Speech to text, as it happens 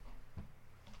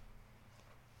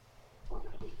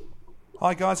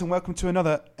Hi guys, and welcome to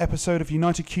another episode of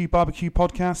UnitedQ BBQ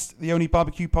Podcast, the only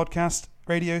barbecue podcast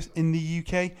radio in the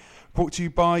UK, brought to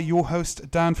you by your host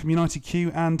Dan from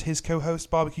UnitedQ and his co-host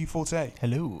Barbecue Forte.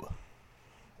 Hello.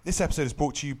 This episode is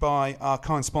brought to you by our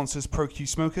kind sponsors ProQ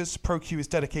Smokers. ProQ is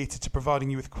dedicated to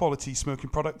providing you with quality smoking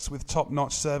products with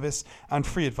top-notch service and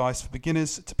free advice for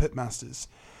beginners to pit masters.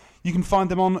 You can find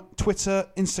them on Twitter,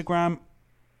 Instagram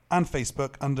and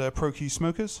Facebook under ProQ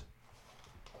Smokers.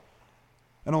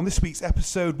 And on this week's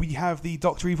episode, we have the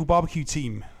Dr. Evil Barbecue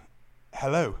team.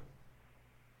 Hello.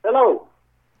 Hello.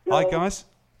 Hi, guys.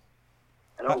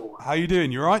 Hello. How you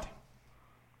doing? You all right?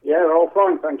 Yeah, we're all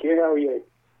fine, thank you. How are you?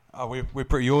 Oh, we're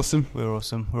pretty awesome. We're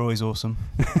awesome. We're always awesome.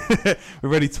 We're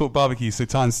ready to talk barbecue, so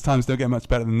times don't get much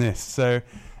better than this. So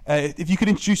if you could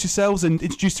introduce yourselves and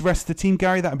introduce the rest of the team,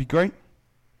 Gary, that would be great.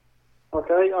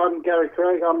 Okay, I'm Gary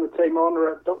Craig. I'm the team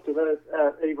owner at Dr.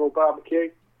 Evil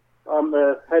Barbecue. I'm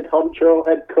the head honcho,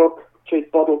 head cook,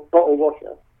 chief bottle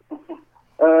washer.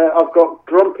 I've got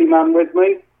Grumpy Man with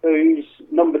me, who's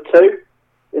number 2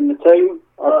 in the team.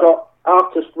 I've got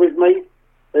Artist with me,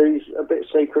 who's a bit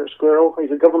secret squirrel.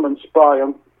 He's a government spy,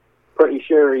 I'm pretty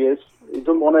sure he is. He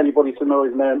doesn't want anybody to know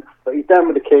his name, but he's down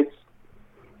with the kids.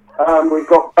 We've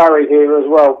got Barry here as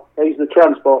well. He's the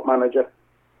transport manager.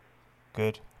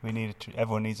 Good. We need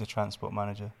everyone needs a transport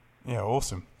manager. Yeah,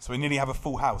 awesome. So we nearly have a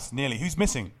full house. Nearly. Who's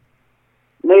missing?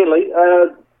 Nearly.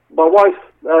 My wife,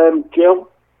 Jill,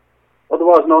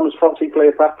 otherwise known as Foxy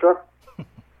Cleopatra.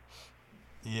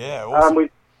 Yeah, awesome. And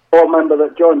we've got a member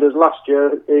that joined us last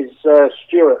year is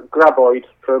Stuart Graboid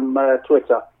from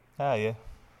Twitter. Ah, yeah.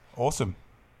 Awesome.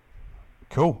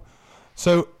 Cool.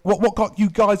 So what got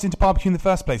you guys into barbecue in the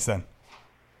first place then?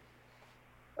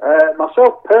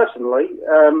 Myself personally,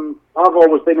 I've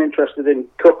always been interested in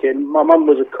cooking. My mum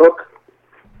was a cook,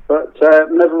 but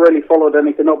never really followed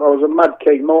anything up. I was a mad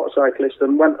keen motorcyclist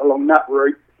and went along that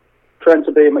route, trained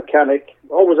to be a mechanic.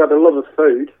 Always had a love of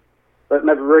food, but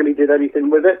never really did anything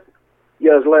with it.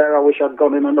 Years later, I wish I'd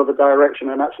gone in another direction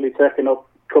and actually taken up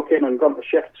cooking and gone to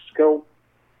chef's school.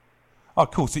 Oh,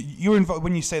 cool. So you were involved,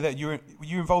 when you say that, were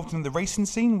you involved in the racing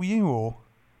scene, were you, or?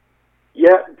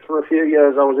 Yeah, for a few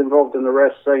years I was involved in the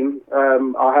race scene.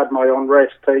 I had my own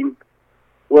race team,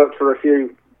 worked for a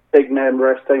few big-name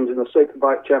race teams in the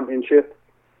Superbike Championship,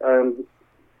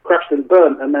 crashed and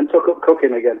burnt, and then took up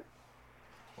cooking again.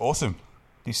 Awesome.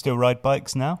 Do you still ride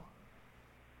bikes now?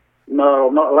 No,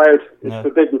 I'm not allowed. It's No.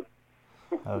 forbidden.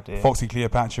 Oh, dear. Foxy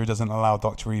Cleopatra doesn't allow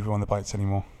Dr. Evil on the bikes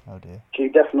anymore. Oh, dear. She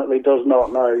definitely does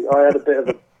not know. I had a bit of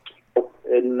a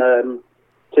in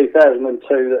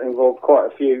 2002 that involved quite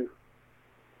a few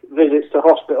visits to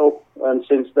hospital, and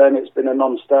since then it's been a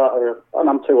non-starter, and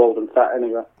I'm too old and fat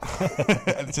anyway.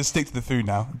 Just stick to the food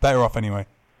now. Better off anyway.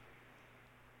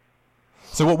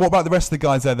 So what about the rest of the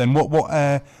guys there then? What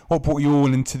brought you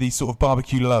all into the sort of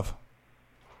barbecue love?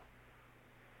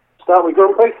 Start with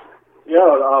Grumpy?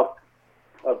 Yeah,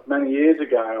 many years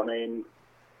ago, I mean,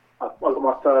 I got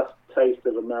my first taste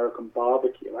of American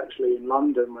barbecue actually in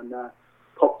London when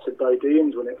Popped to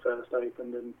Bodine's when it first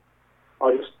opened, and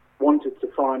I just wanted to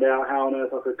find out how on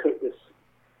earth I could cook this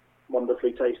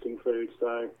wonderfully tasting food.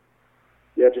 So,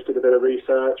 yeah, just did a bit of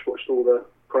research, watched all the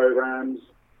programs,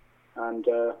 and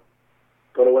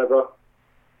got a Weber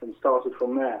and started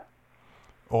from there.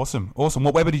 Awesome.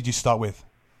 What Weber did you start with?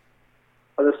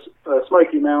 The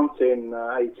Smoky Mountain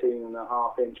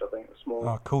 18.5 inch, I think, small.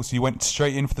 Oh, cool. So you went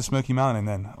straight in for the Smoky Mountain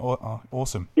then.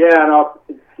 Awesome. Yeah, and I've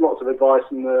lots of advice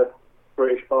in the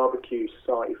British Barbecue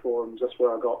Society forums. That's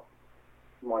where I got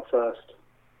my first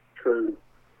true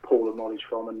pool of knowledge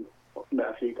from, and met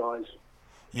a few guys.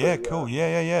 Yeah, cool.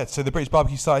 Yeah. So the British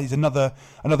Barbecue Society is another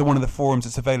one of the forums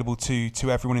that's available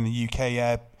to everyone in the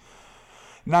UK.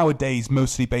 Nowadays,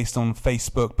 mostly based on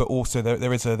Facebook, but also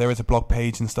there is a blog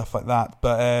page and stuff like that.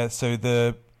 But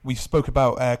we spoke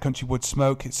about Country Wood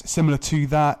Smoke. It's similar to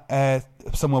that,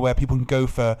 somewhere where people can go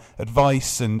for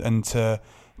advice and to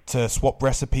swap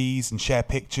recipes and share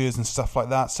pictures and stuff like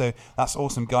that. So that's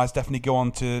awesome, guys. Definitely go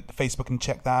on to Facebook and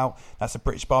check that out. That's the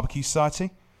British Barbecue Society.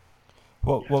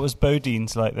 What was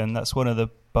Bodine's like then? That's one of the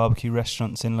barbecue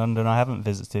restaurants in London I haven't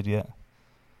visited yet.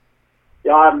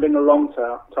 Yeah, I haven't been a long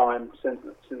time since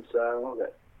what was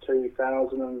it,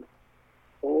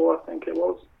 2004, I think it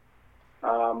was.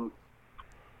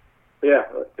 Yeah,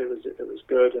 it was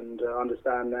good, and I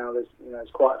understand now there's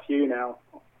quite a few now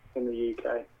in the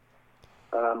UK.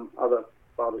 Other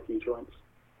barbecue joints.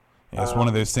 Yeah, it's one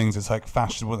of those things. It's like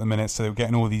fashionable at the minute, so we're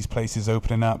getting all these places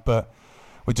opening up, but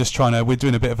we're just we're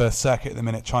doing a bit of a circuit at the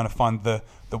minute, trying to find the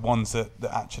ones that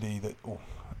actually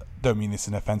don't mean this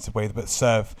in an offensive way, but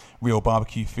serve real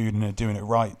barbecue food and are doing it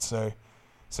right. So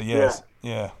yes,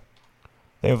 yeah.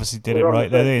 They obviously did it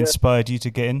right there. They inspired you to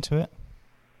get into it.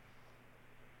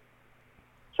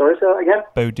 Sorry, say that again?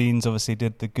 Bodine's obviously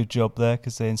did the good job there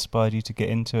because they inspired you to get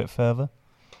into it further.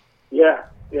 Yeah.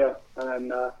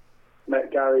 And then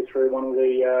met Gary through one of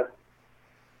the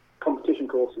competition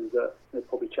courses that they'll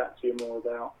probably chat to you more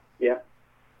about. Yeah.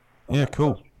 Yeah,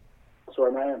 cool. That's where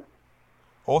I met him.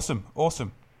 Awesome.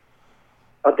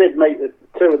 I did meet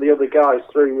two of the other guys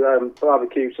through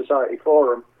Barbecue Society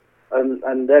Forum,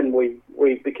 and then we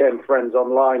became friends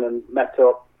online and met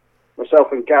up.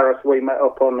 Myself and Gareth, we met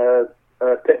up on a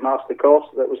Pitmaster course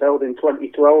that was held in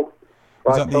 2012.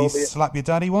 Was that the Slap Your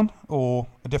Daddy one or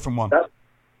a different one?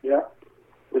 Yeah.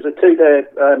 It was a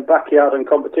 2-day backyard and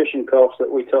competition course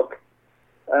that we took.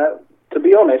 To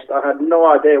be honest, I had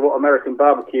no idea what American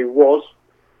barbecue was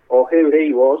or who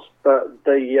he was, but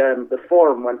the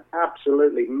forum went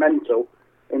absolutely mental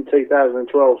in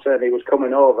 2012 saying he was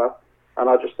coming over, and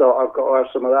I just thought, I've got to have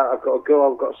some of that, I've got to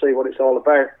go, I've got to see what it's all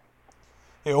about.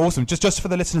 Yeah, awesome. Just for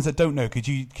the listeners that don't know, could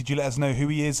you let us know who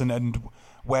he is and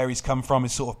where he's come from,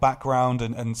 his sort of background,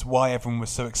 and why everyone was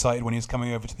so excited when he was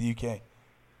coming over to the UK?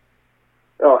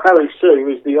 Oh, Harry Sue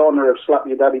is the owner of Slap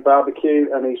Your Daddy Barbecue,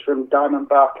 and he's from Diamond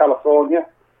Bar, California.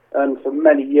 And for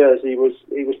many years, he was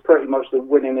pretty much the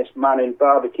winningest man in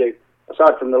barbecue.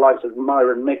 Aside from the likes of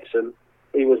Myron Mixon,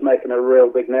 he was making a real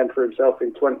big name for himself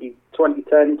in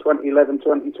 2010, 2011,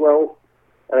 2012.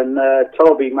 And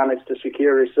Toby managed to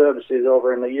secure his services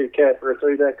over in the UK for a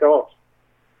 2-day course.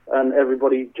 And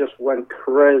everybody just went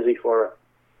crazy for it.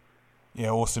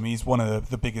 Yeah, awesome. He's one of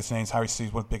the biggest names. Harry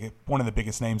Sue's one of the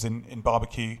biggest names in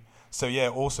barbecue. So yeah,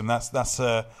 awesome. That's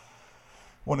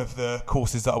one of the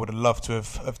courses that I would have loved to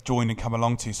have joined and come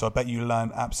along to. So I bet you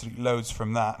learned absolutely loads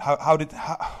from that.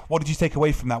 What did you take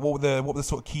away from that? What were the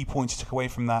sort of key points you took away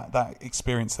from that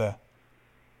experience there?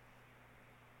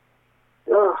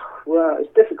 Well,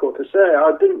 it's difficult to say.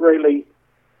 I didn't really,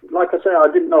 like I say, I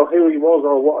didn't know who he was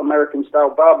or what American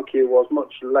style barbecue was,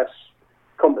 much less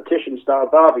competition style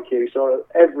barbecue. So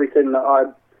everything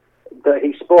that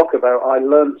he spoke about, I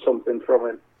learned something from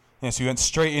him. Yeah, so you went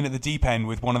straight in at the deep end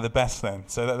with one of the best then.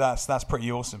 So that's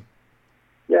pretty awesome.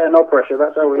 Yeah, no pressure.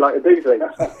 That's how we like to do things.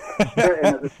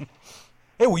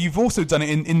 Yeah, well, you've also done it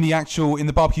in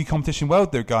the barbecue competition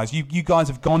world there, guys. You guys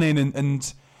have gone in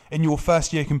and in your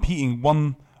first year competing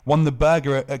won the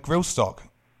burger at Grillstock.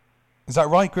 Is that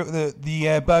right?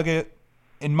 The burger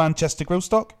in Manchester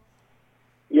Grillstock?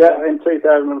 Yeah, in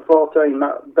 2014.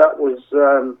 That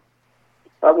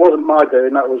wasn't my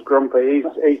doing. That was Grumpy.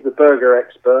 He's the burger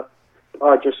expert.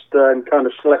 I just kind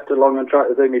of slept along and tried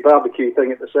to do my barbecue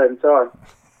thing at the same time.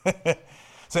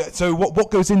 So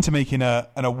what goes into making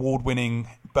an award-winning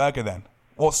burger then?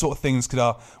 What sort of things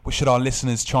should our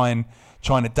listeners try and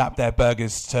adapt their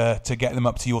burgers to get them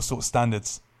up to your sort of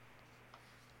standards?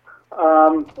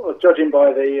 Well, judging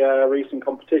by the recent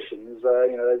competitions,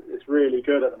 it's really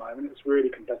good at the moment. It's really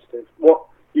competitive. What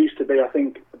used to be, I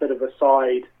think, a bit of a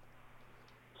side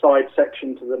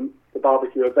section to the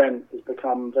barbecue event has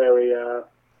become very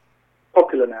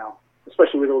popular now,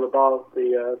 especially with all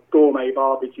the gourmet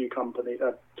barbecue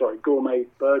gourmet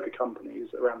burger companies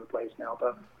around the place now.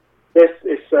 But this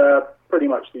is pretty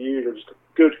much the usual, just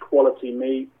good quality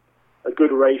meat, a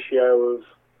good ratio of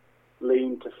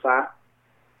lean to fat,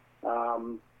 a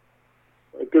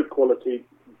good quality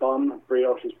bun.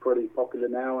 Brioche is pretty popular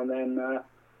now, and then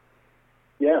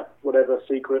whatever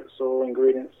secrets or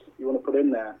ingredients you want to put in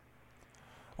there.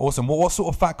 Awesome. What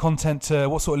sort of fat content,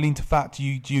 what sort of lean to fat do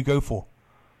you go for?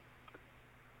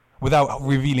 Without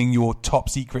revealing your top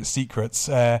secrets.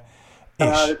 The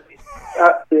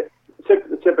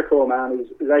typical amount is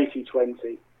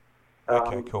 80-20.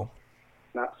 Okay, cool.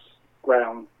 That's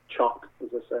ground chuck, as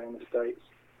they say in the States.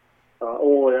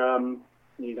 Or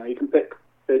you can pick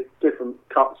different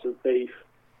cuts of beef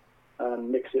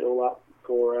and mix it all up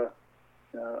for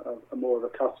a more of a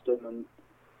custom and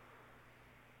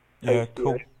tasty.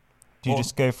 Cool. Do you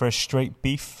just go for a straight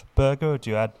beef burger, or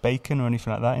do you add bacon or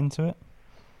anything like that into it?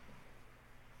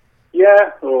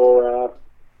 Yeah, or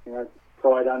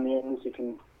fried onions. You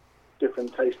can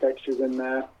different taste textures in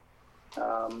there.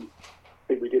 I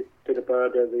think we did a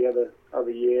burger the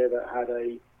other year that had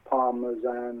a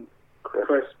Parmesan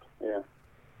crisp. Yeah.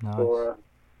 Nice. Or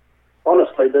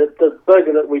honestly, the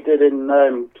burger that we did in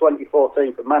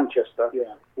 2014 for Manchester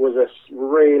was a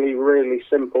really, really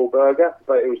simple burger,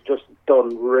 but it was just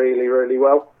done really, really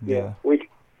well. Yeah. We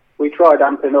tried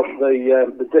amping up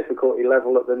the difficulty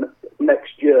level at the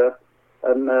next year,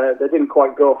 and they didn't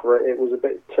quite go for it. It was a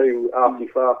bit too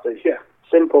arty-farty. Yeah.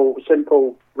 Simple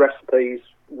recipes,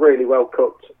 really well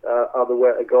cooked, are the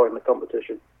way to go in the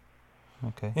competition.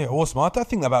 Okay. Yeah, awesome. I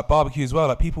think about barbecue as well.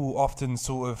 Like people often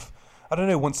sort of, I don't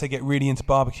know, once they get really into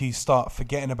barbecue, start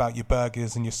forgetting about your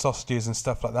burgers and your sausages and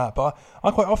stuff like that. But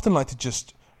I quite often like to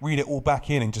just reel it all back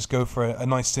in and just go for a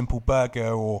nice simple burger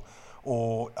or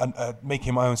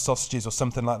making my own sausages or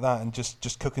something like that, and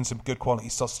just cooking some good quality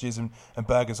sausages and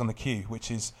burgers on the queue, which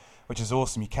is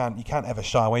awesome. You can't ever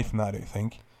shy away from that, I don't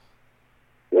think.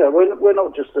 Yeah, we're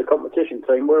not just a competition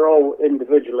team. We're all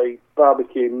individually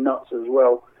barbecue nuts as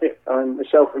well. And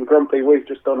myself and Grumpy, we've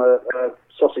just done a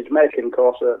sausage making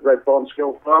course at Red Barn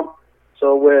Skill Farm.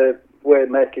 So we're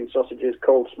making sausages,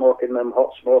 cold smoking them,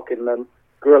 hot smoking them,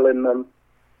 grilling them.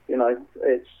 You know,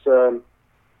 it's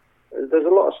there's a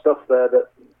lot of stuff there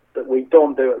that we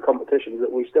don't do at competitions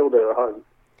that we still do at home.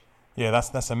 Yeah,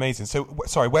 that's amazing. So,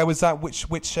 sorry, where was that? Which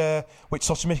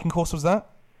sausage making course was that?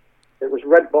 It was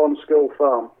Red Barn School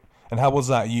Farm. And how was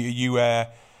that? You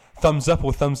thumbs up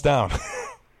or thumbs down?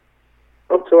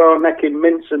 Up to our neck in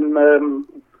mince and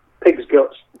pig's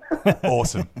guts.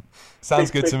 Awesome. Sounds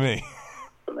good to me.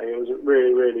 It was a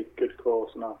really, really good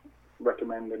course, and I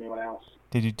recommend anyone else.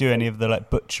 Did you do any of the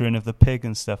butchering of the pig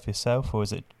and stuff yourself, or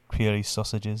was it purely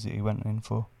sausages that you went in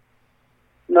for?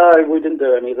 No, we didn't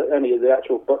do any of the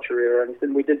actual butchery or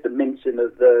anything. We did the mincing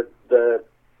of the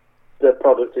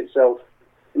product itself.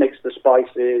 Mixed the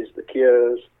spices, the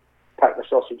cures, packed the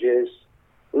sausages,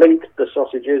 linked the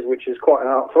sausages, which is quite an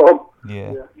art form.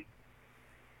 Yeah.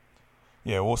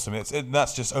 Yeah, awesome.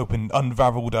 That's just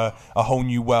unraveled a whole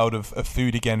new world of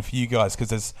food again for you guys, because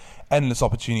there's endless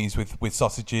opportunities with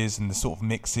sausages and the sort of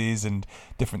mixes and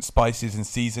different spices and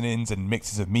seasonings and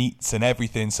mixes of meats and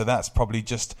everything. So that's probably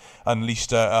just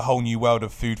unleashed a whole new world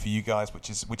of food for you guys, which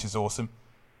is awesome.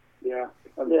 Yeah,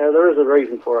 there is a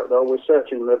reason for it though. We're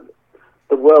searching the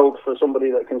world for somebody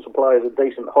that can supply us a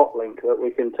decent hot link that we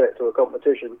can take to a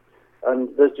competition, and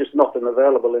there's just nothing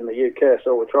available in the UK,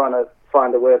 so we're trying to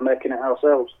find a way of making it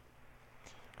ourselves.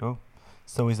 Cool.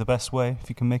 It's always the best way if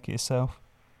you can make it yourself.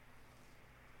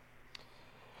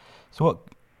 So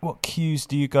what cues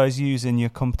do you guys use in your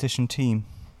competition team?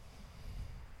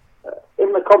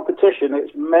 In the competition,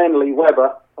 it's mainly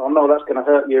Weber. I know that's going to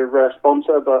hurt your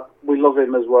sponsor, but we love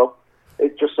him as well.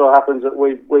 It just so happens that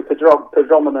we're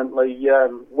predominantly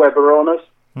Weber owners.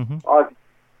 Mm-hmm. I've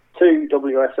 2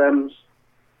 WSMs.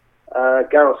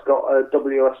 Gareth's got a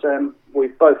WSM.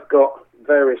 We've both got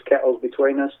various kettles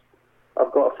between us.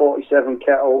 I've got a 47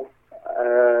 kettle.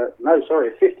 A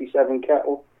 57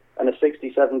 kettle and a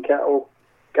 67 kettle.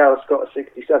 Gareth's got a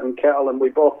 67 kettle, and we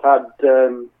both had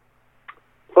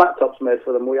flat tops made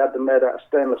for them. We had them made out of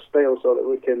stainless steel so that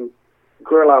we can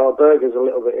grill our burgers a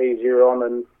little bit easier on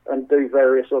and do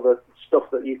various other stuff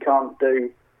that you can't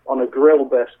do on a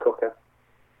grill-based cooker.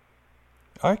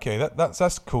 Okay,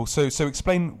 that's cool. So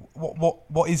explain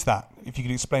what is that? If you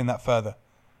could explain that further.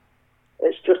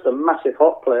 It's just a massive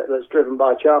hot plate that's driven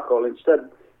by charcoal. Instead,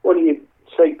 when you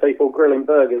see people grilling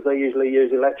burgers, they usually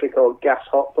use electric or gas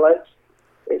hot plates.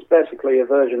 It's basically a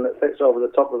version that fits over the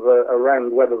top of a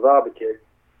round Weber barbecue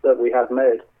that we had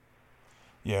made.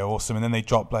 Yeah, awesome. And then they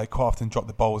quite often drop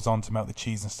the bowls on to melt the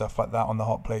cheese and stuff like that on the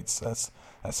hot plates. That's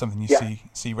something you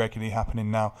see regularly happening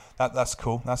now. That's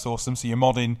cool. That's awesome. So you're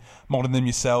modding them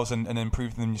yourselves and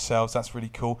improving them yourselves. That's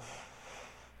really cool.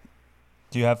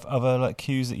 Do you have other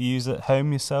cues that you use at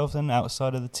home yourself then,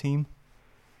 outside of the team?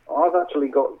 I've actually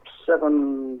got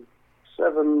seven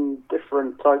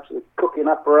different types of cooking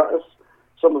apparatus.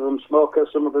 Some of them smokers,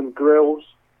 some of them grills,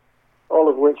 all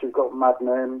of which have got mad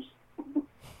names.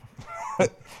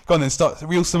 Go on then,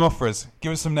 reel some off for us.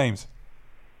 Give us some names.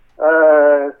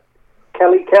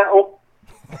 Kelly Kettle,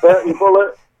 Bertie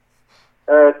Bullet,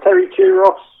 Terry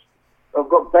Churros. I've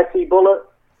got Betty Bullet.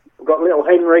 I've got Little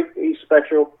Henry, he's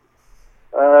special.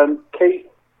 Keith.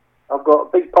 I've got a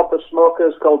big pop of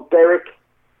smokers called Derek.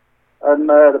 And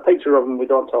the pizza oven we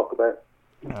don't talk about.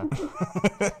 Yeah.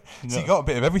 So you got a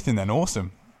bit of everything then,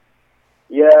 awesome.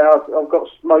 Yeah, I've got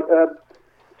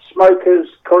smokers,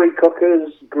 curry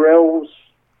cookers, grills,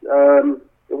 a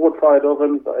wood-fired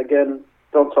oven, but again,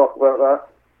 don't talk about that.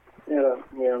 Yeah,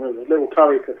 there's a little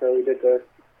curry cooker. We did the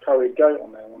curry goat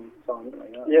on there one time,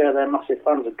 didn't we? Yeah, they're massive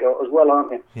fans of goat as well,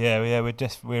 aren't they? Yeah,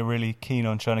 we're really keen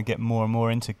on trying to get more and more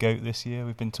into goat this year.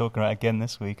 We've been talking about it again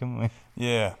this week, haven't we?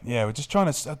 Yeah, we're just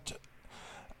trying to.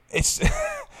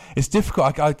 It's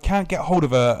difficult. I can't get hold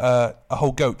of a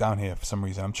whole goat down here for some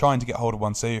reason. I'm trying to get hold of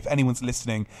one. So if anyone's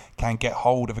listening can get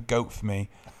hold of a goat for me,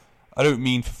 I don't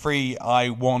mean for free. I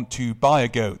want to buy a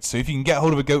goat. So if you can get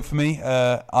hold of a goat for me,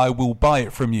 I will buy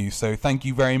it from you. So thank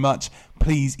you very much.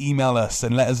 Please email us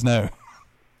and let us know.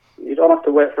 You don't have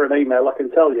to wait for an email. I can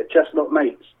tell you. Chestnut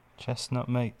Mates. Chestnut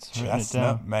Mates.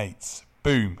 Chestnut Mates.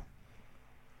 Boom.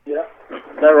 Yeah.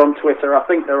 They're on Twitter. I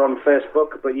think they're on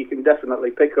Facebook, but you can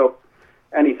definitely pick up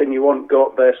anything you want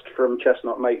goat-based from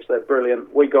Chestnut Mates. They're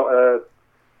brilliant. We got I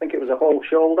think it was a whole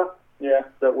shoulder. Yeah.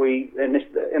 That we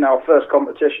in our first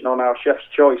competition on our Chef's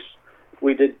Choice,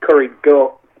 we did curried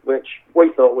goat, which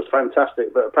we thought was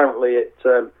fantastic, but apparently it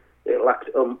lacked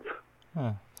oomph.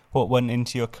 Huh. What went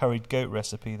into your curried goat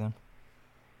recipe then?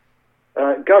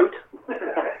 Goat.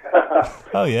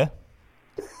 Oh yeah.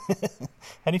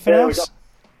 Anything else?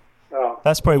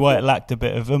 That's probably why it lacked a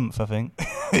bit of oomph, I think.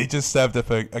 He just served up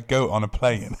a goat on a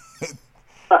plate and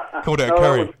called it a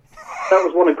curry. That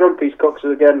was one of Grumpy's cooks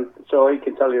again, so he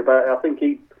can tell you about it. I think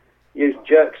he used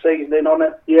jerk seasoning on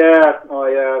it. Yeah,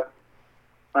 I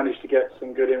managed to get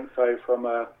some good info from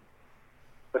a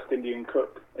West Indian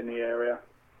cook in the area,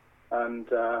 and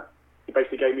he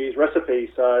basically gave me his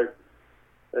recipe. So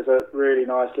there's a really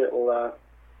nice little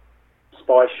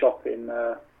spice shop in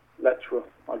Letchworth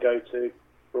I go to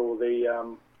for all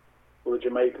the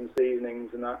Jamaican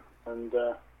seasonings and that, and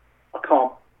I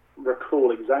can't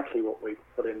recall exactly what we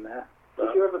put in there.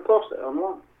 Did you ever post it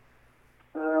online?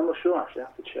 I'm not sure, actually. I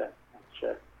have to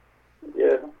check.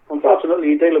 Yeah, unfortunately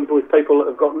you're dealing with people that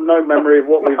have got no memory of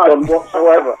what we've done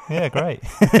whatsoever. Yeah, great.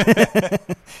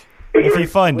 If you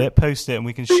find it, post it and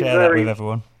we can share that with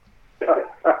everyone.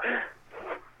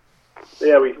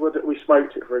 Yeah, we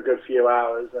smoked it for a good few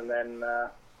hours and then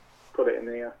put it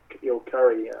in your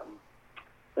curry.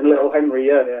 In Little Henry,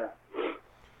 yeah.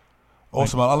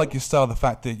 Awesome. I like your style. The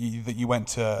fact that you went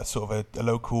to sort of a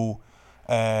local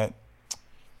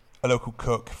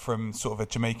cook from sort of a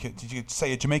Jamaican. Did you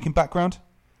say a Jamaican background?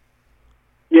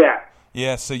 Yeah.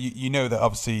 Yeah. So you know that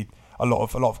obviously a lot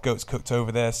of goats cooked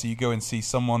over there. So you go and see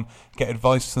someone, get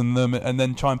advice from them, and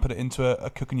then try and put it into a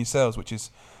cooking yourselves, which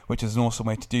is an awesome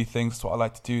way to do things. That's what I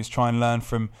like to do, is try and learn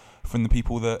from the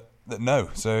people that know.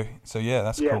 So yeah,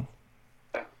 that's cool.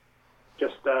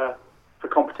 Just for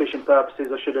competition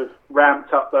purposes, I should have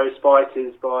ramped up those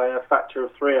spices by a factor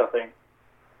of 3, I think.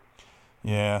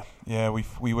 Yeah.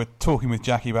 We were talking with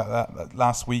Jackie about that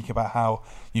last week, about how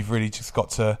you've really just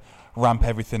got to ramp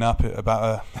everything up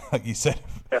about like you said,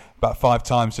 about 5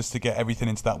 times just to get everything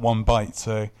into that one bite.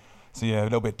 So yeah, a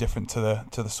little bit different to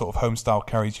the sort of home style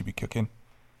curries you'd be cooking.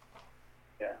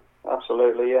 Yeah,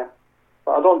 absolutely, yeah.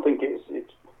 But I don't think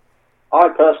I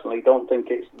personally don't think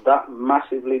it's that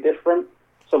massively different.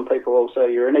 Some people will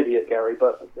say you're an idiot, Gary,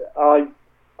 but I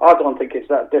don't think it's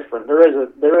that different.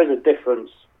 There is a difference,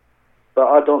 but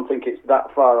I don't think it's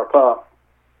that far apart.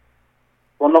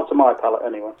 Well, not to my palate,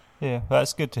 anyway. Yeah,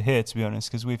 that's good to hear, to be honest,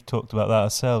 because we've talked about that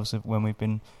ourselves when we've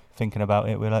been thinking about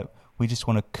it. We're like, we just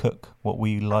want to cook what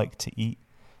we like to eat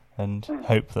and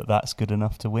hope that that's good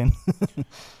enough to win.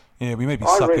 Yeah, we may be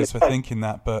suckers for thinking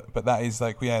that, but that is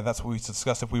like, yeah, that's what we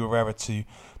discussed if we were ever to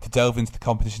delve into the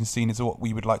competition scene, is what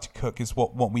we would like to cook, is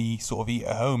what we sort of eat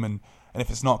at home, and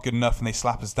if it's not good enough and they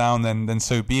slap us down, then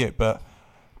so be it. But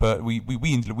we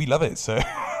love it, so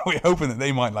we're hoping that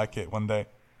they might like it one day.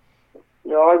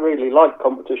 Yeah, I really like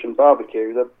competition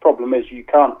barbecue. The problem is you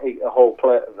can't eat a whole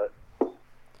plate of it.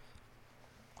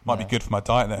 Might be good for my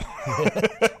diet then.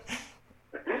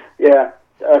 Yeah,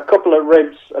 a couple of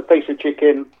ribs, a piece of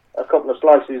chicken, a couple of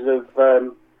slices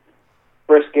of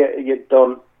brisket, you're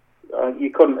done.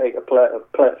 You couldn't eat a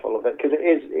plateful of it, because it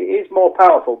is more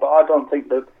powerful, but I don't think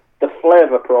the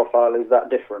flavour profile is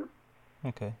that different.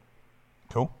 Okay.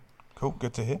 Cool.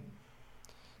 Good to hear.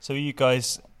 So are you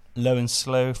guys low and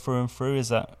slow through and through? Is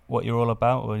that what you're all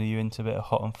about, or are you into a bit of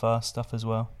hot and fast stuff as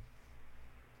well?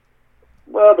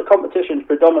 Well, the competition's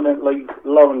predominantly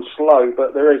low and slow,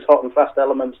 but there is hot and fast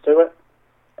elements to it.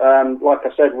 Like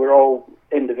I said, we're all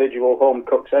individual home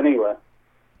cooks anyway.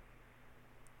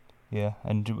 Yeah,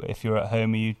 and if you're at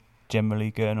home, are you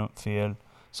generally going up for your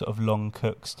sort of long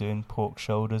cooks, doing pork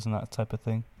shoulders and that type of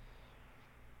thing?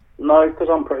 No, because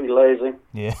I'm pretty lazy.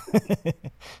 Yeah.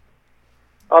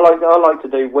 I like to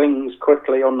do wings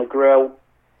quickly on the grill,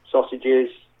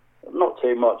 sausages, not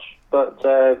too much, but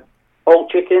whole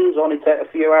chickens only take a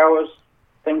few hours,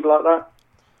 things like that.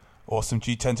 Awesome.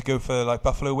 Do you tend to go for like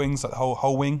buffalo wings, like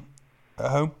whole wing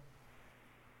at home?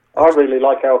 I really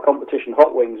like our competition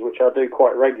hot wings, which I do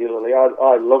quite regularly.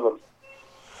 I love them.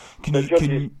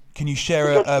 Can you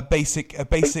share a basic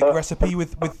recipe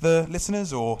with the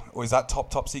listeners, or is that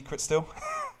top secret still?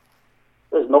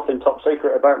 There's nothing top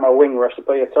secret about my wing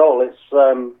recipe at all. It's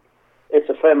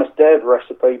a famous Dave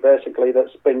recipe, basically,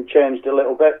 that's been changed a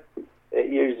little bit. It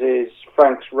uses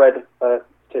Frank's red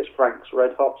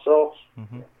hot sauce,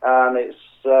 and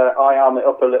I arm it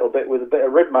up a little bit with a bit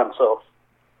of Ridman sauce.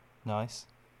 Nice.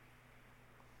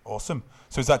 Awesome.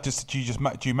 So is that do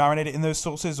you marinate it in those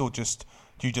sauces, or just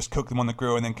Do you just cook them on the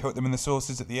grill and then coat them in the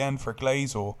sauces at the end for a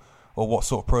glaze, or what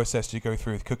sort of process do you go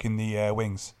through with cooking the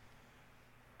wings?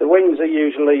 The wings are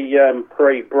usually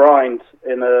pre-brined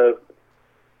in a.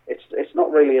 It's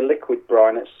not really a liquid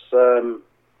brine.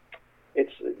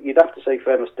 It's you'd have to say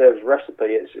Famous Dave's recipe.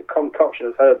 It's a concoction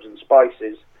of herbs and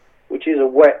spices, which is a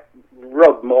wet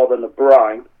rub more than a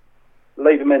brine.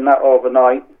 Leave them in that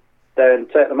overnight, then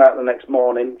take them out the next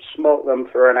morning, smoke them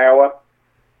for an hour,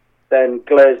 then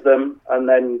glaze them, and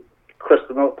then crisp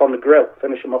them up on the grill.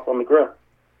 Finish them off on the grill.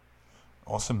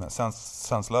 Awesome. That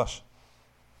sounds lush.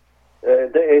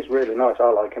 It is really nice.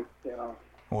 I like them. You know.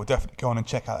 Well, definitely go on and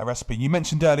check out the recipe. You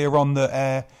mentioned earlier on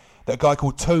that that a guy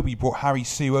called Toby brought Harry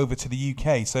Sue over to the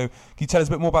UK. So can you tell us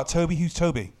a bit more about Toby? Who's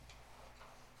Toby?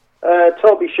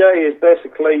 Toby Shea is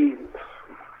basically,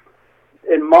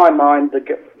 in my mind,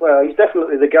 he's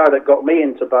definitely the guy that got me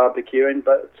into barbecuing,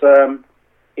 but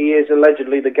he is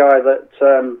allegedly the guy that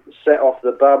set off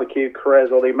the barbecue craze,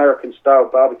 or the American-style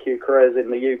barbecue craze in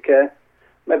the UK.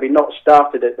 Maybe not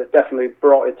started it, but definitely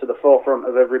brought it to the forefront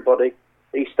of everybody.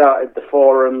 He started the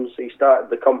forums, he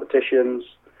started the competitions.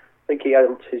 I think he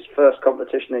held his first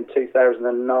competition in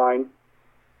 2009.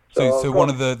 So one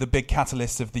of the big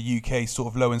catalysts of the UK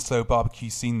sort of low and slow barbecue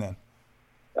scene then?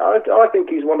 I think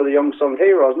he's one of the unsung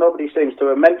heroes. Nobody seems to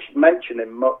have mention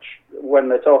him much when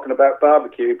they're talking about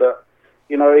barbecue, but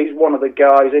you know, he's one of the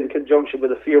guys, in conjunction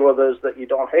with a few others that you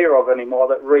don't hear of anymore,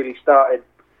 that really started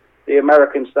the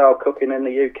American-style cooking in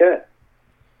the UK.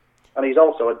 And he's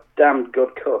also a damn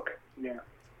good cook. Yeah.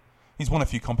 He's won a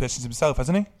few competitions himself,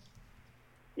 hasn't he?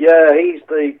 Yeah, he's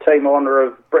the team owner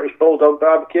of British Bulldog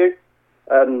Barbecue,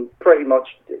 and pretty much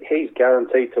he's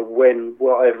guaranteed to win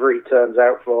whatever he turns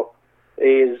out for. He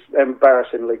is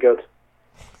embarrassingly good.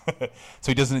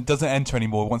 So he doesn't enter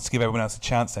anymore. Wants to give everyone else a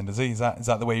chance, then, does he? Is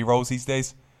that the way he rolls these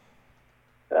days?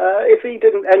 If he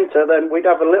didn't enter, then we'd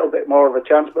have a little bit more of a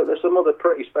chance. But there's some other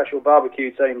pretty special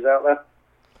barbecue teams out there.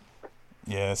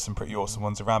 Yeah, there's some pretty awesome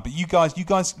ones around. But you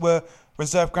guys were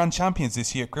reserve grand champions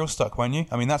this year at Grillstuck, weren't you?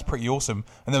 I mean, that's pretty awesome.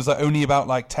 And there was only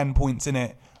about 10 points in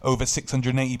it over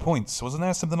 680 points, wasn't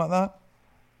there? Something like that?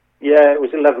 Yeah, it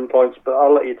was 11 points, but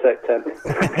I'll let you take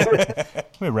 10.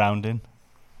 We're rounding.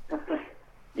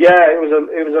 Yeah, it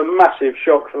was a massive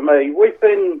shock for me. We've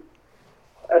been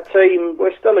a team.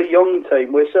 We're still a young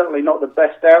team. We're certainly not the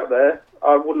best out there.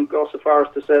 I wouldn't go so far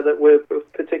as to say that we're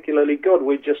particularly good.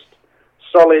 We're just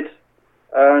solid.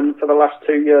 And for the last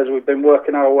 2 years, we've been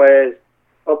working our way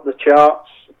up the charts.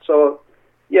 So,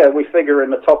 yeah, we figure in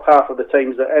the top half of the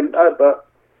teams that enter, but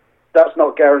that's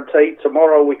not guaranteed.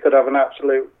 Tomorrow we could have an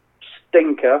absolute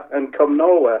stinker and come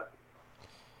nowhere.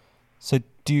 So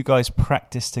do you guys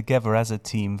practice together as a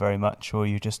team very much, or are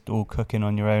you just all cooking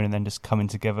on your own and then just coming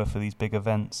together for these big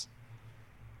events?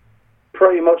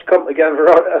 Pretty much come together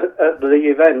at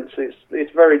the events.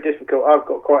 It's very difficult. I've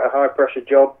got quite a high-pressure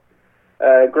job.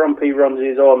 Grumpy runs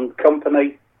his own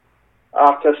company.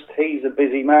 Artist, he's a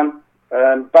busy man.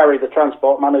 Barry, the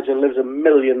transport manager, lives a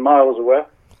million miles away.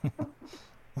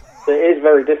 It is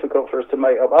very difficult for us to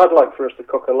make up. I'd like for us to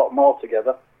cook a lot more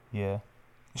together. Yeah.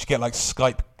 You should get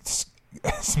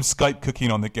some Skype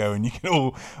cooking on the go, and you can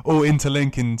all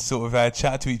interlink and sort of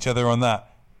chat to each other on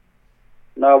that.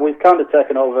 No, we've kind of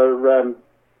taken over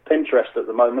Pinterest at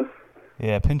the moment.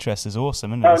 Yeah, Pinterest is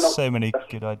awesome, isn't it? There's so many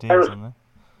good ideas on there.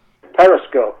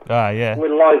 Periscope. Ah, yeah.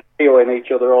 We're live videoing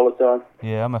each other all the time.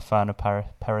 Yeah, I'm a fan of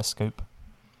Periscope.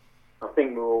 I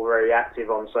think we're all very active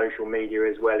on social media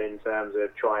as well, in terms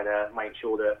of trying to make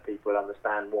sure that people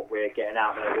understand what we're getting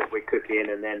out there, what we're cooking,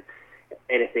 and then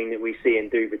anything that we see and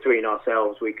do between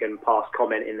ourselves, we can pass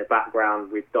comment in the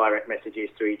background with direct messages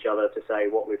to each other to say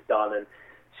what we've done, and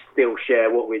still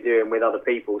share what we're doing with other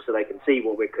people so they can see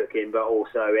what we're cooking, but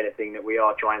also anything that we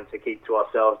are trying to keep to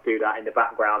ourselves, do that in the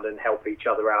background and help each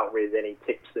other out with any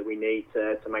tips that we need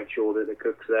to make sure that the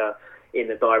cooks are in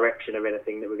the direction of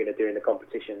anything that we're going to do in the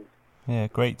competition. Yeah,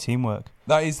 great teamwork.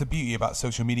 That is the beauty about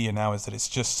social media now, is that it's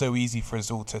just so easy for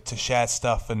us all to share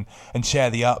stuff and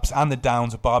share the ups and the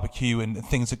downs of barbecue and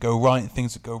things that go right and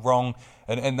things that go wrong.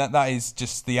 And that is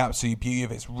just the absolute beauty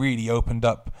of it. It's really opened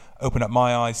up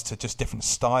my eyes to just different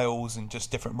styles and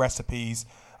just different recipes.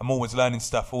 I'm always learning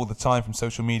stuff all the time from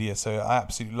social media, so I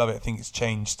absolutely love it. I think it's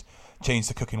changed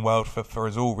the cooking world for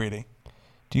us all, really.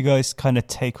 Do you guys kind of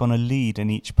take on a lead in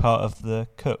each part of the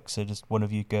cook? So just one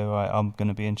of you go, right, I'm going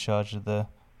to be in charge of the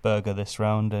burger this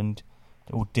round, and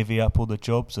all divvy up all the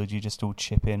jobs, or do you just all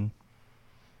chip in?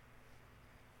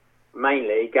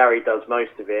 Mainly, Gary does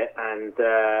most of it, and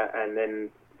then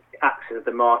acts as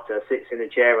the martyr, sits in a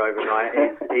chair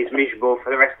overnight, is miserable for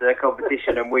the rest of the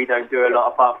competition, and we don't do a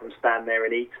lot apart from stand there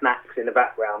and eat snacks in the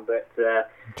background. But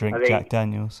drink I think, Jack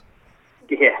Daniels.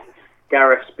 Yeah,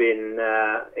 Gareth's been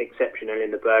exceptional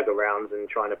in the burger rounds and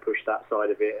trying to push that side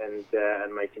of it,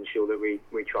 and making sure that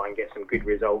we try and get some good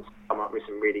results, come up with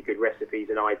some really good recipes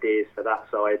and ideas for that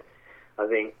side. I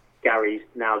think Gary's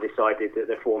now decided that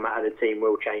the format of the team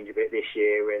will change a bit this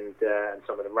year, and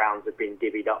some of the rounds have been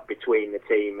divvied up between the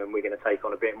team, and we're going to take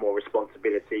on a bit more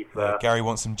responsibility for... Gary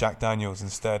wants some Jack Daniels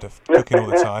instead of cooking all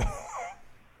the time.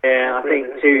 Yeah, I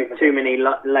think too many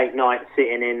late nights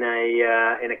sitting in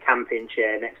a camping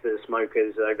chair next to the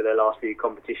smokers over the last few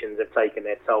competitions have taken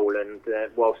their toll, and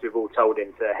whilst we've all told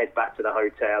him to head back to the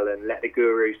hotel and let the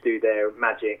gurus do their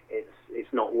magic,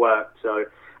 it's not worked. So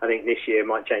I think this year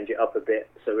might change it up a bit,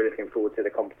 so we're looking forward to the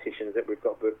competitions that we've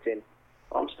got booked in.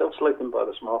 I'm still sleeping by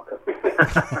the smoker.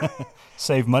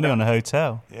 Save money on a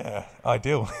hotel. Yeah,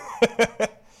 ideal.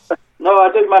 No,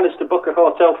 I do manage to book a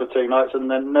hotel for 2 nights and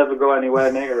then never go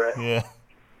anywhere near it. Yeah.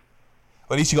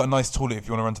 Well, at least you got a nice toilet if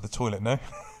you want to run to the toilet, no?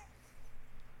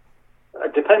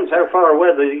 It depends how far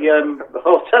away the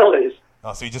hotel is.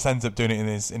 Oh, so he just ends up doing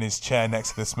it in his chair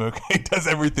next to the smoker. He does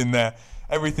everything there.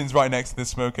 Everything's right next to the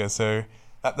smoker, so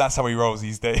that's how he rolls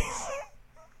these days.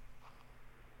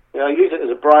 Yeah, I use it as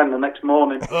a brine the next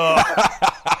morning.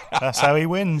 That's how he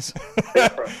wins.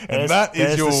 And that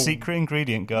is your the secret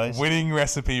ingredient, guys. Winning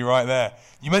recipe right there.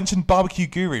 You mentioned Barbecue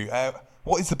Guru.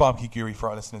 What is the Barbecue Guru for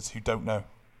our listeners who don't know?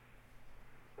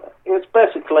 It's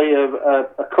basically a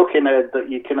cooking aid that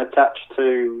you can attach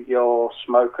to your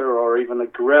smoker or even a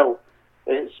grill.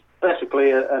 It's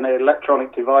basically an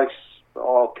electronic device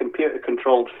or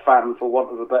computer-controlled fan, for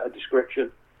want of a better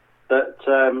description, that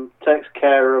takes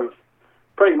care of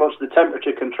pretty much the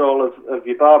temperature control of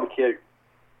your barbecue.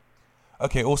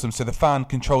 Okay, awesome. So the fan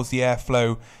controls the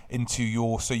airflow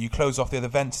into so you close off the other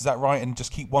vents, is that right? And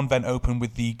just keep one vent open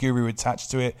with the Guru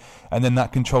attached to it, and then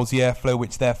that controls the airflow,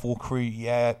 which therefore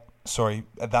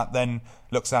that then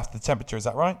looks after the temperature, is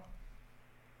that right?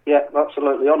 Yeah,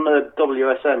 absolutely. On the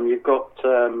WSM, you've got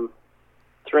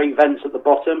 3 vents at the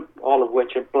bottom, all of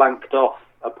which are blanked off,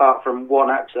 apart from one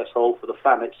access hole for the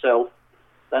fan itself.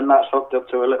 Then that's hooked up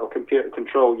to a little computer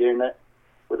control unit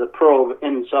with a probe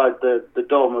inside the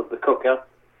dome of the cooker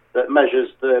that measures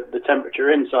the temperature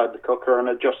inside the cooker and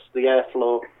adjusts the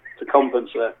airflow to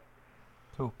compensate.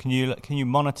 Cool. Can you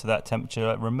monitor that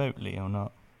temperature remotely or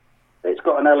not? It's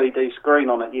got an LED screen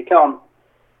on it.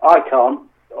 I can't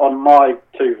on my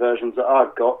 2 versions that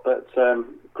I've got, but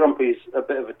Grumpy's a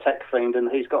bit of a tech fiend, and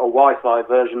he's got a Wi-Fi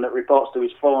version that reports to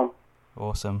his phone.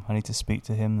 Awesome. I need to speak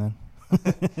to him then.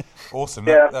 Awesome.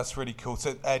 Yeah. That's really cool.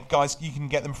 So, guys, you can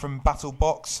get them from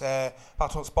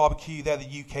BattleBox Barbecue. They're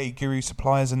the UK Guru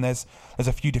suppliers, and there's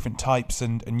a few different types,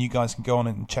 and you guys can go on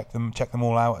and check them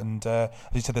all out. And as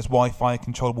you said, there's Wi-Fi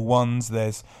controllable ones.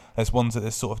 There's ones that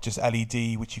are sort of just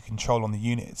LED, which you control on the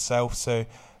unit itself. So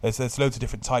there's loads of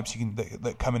different types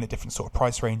that come in at different sort of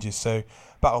price ranges. So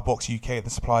BattleBox UK are the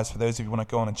suppliers for those if you want to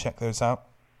go on and check those out.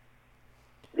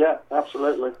 Yeah,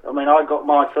 absolutely. I mean, I got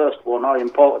my first one, I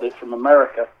imported it from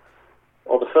America.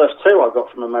 Or the first 2 I got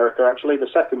from America, actually. The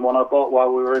second one I bought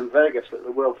while we were in Vegas at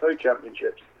the World Food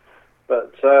Championships.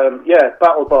 But,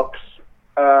 BattleBox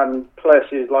and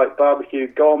places like Barbecue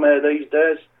Gourmet these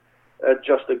days are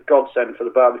just a godsend for the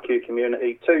barbecue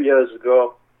community. 2 years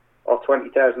ago, or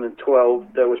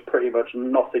 2012, there was pretty much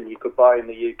nothing you could buy in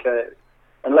the UK.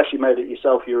 Unless you made it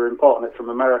yourself, you were importing it from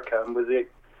America. And with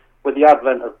the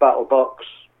advent of BattleBox,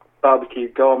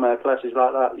 Barbecue Gourmet, places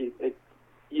like that,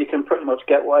 you can pretty much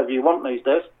get whatever you want these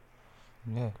days.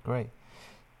 Yeah, great.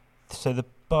 So the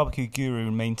Barbecue Guru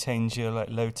maintains your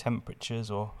low temperatures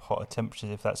or hotter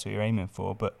temperatures if that's what you're aiming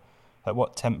for. But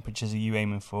what temperatures are you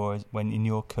aiming for when in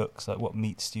your cooks? What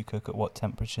meats do you cook at what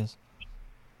temperatures?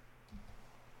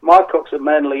 My cooks are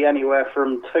mainly anywhere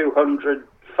from 200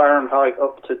 Fahrenheit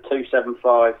up to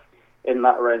 275 in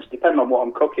that range, depending on what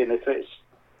I'm cooking. If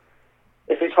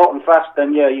it's hot and fast,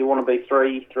 then yeah, you want to be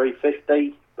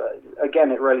 350. But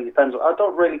again, it really depends. I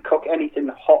don't really cook anything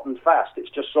hot and fast. It's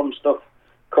just some stuff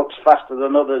cooks faster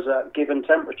than others at given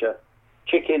temperature.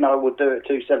 Chicken, I would do at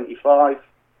 275.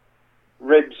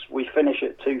 Ribs, we finish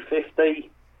at 250.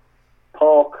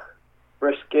 Pork,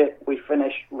 brisket, we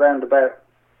finish round about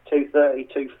 230,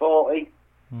 240.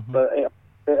 Mm-hmm. But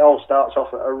it all starts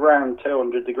off at around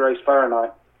 200 degrees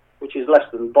Fahrenheit, which is less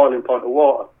than boiling point of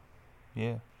water.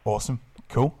 Yeah. Awesome.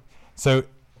 Cool. So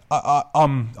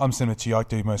I'm similar to you. I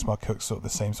do most of my cooks sort of the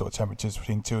same sort of temperatures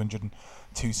between 200 and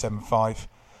 275.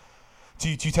 Do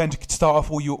you tend to start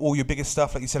off all your biggest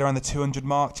stuff, like you said, around the 200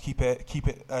 mark to keep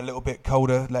it a little bit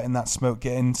colder, letting that smoke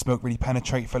really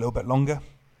penetrate for a little bit longer?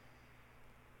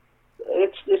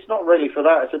 It's not really for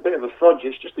that. It's a bit of a fudge.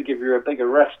 It's just to give you a bigger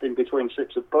rest in between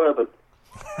sips of bourbon.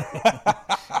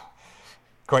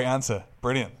 Great answer.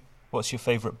 Brilliant. What's your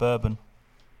favourite bourbon?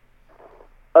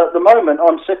 At the moment,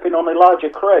 I'm sipping on Elijah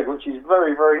Craig, which is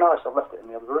very, very nice. I've left it in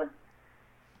the other room.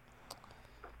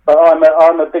 But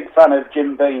I'm a big fan of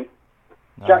Jim Beam.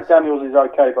 Nice. Jack Daniels is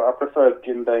okay, but I prefer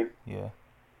Jim Beam. Yeah.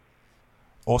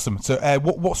 Awesome. So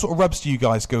what sort of rubs do you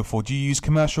guys go for? Do you use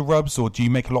commercial rubs, or do you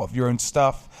make a lot of your own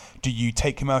stuff? Do you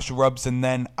take commercial rubs and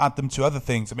then add them to other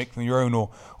things and make them your own, or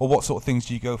what sort of things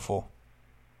do you go for?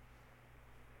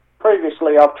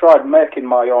 Previously, I've tried making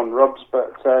my own rubs,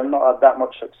 but not had that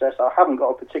much success. I haven't got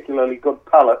a particularly good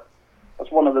palate.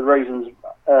 That's one of the reasons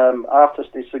Artist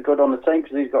is so good on the team,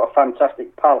 because he's got a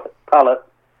fantastic palate.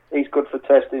 He's good for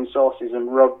tasting sauces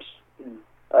and rubs.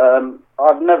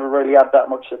 I've never really had that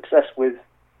much success with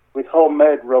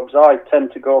homemade rubs. I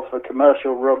tend to go for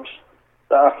commercial rubs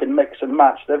that I can mix and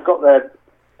match. They've got their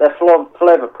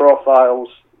flavour profiles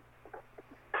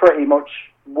pretty much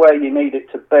where you need it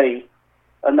to be,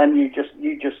 and then you just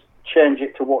change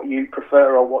it to what you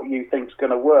prefer or what you think's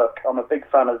going to work. I'm a big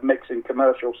fan of mixing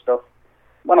commercial stuff.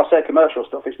 When I say commercial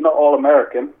stuff, it's not all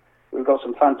American. We've got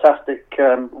some fantastic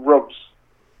rubs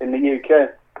in the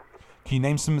UK. Can you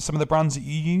name some of the brands that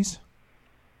you use?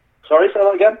 Sorry, say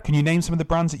that again? Can you name some of the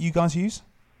brands that you guys use?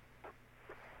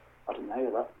 I didn't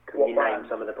hear that. Can you name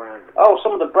some of the brands? Oh,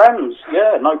 some of the brands.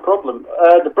 Yeah, no problem.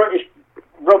 The British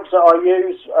rubs that I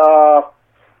use are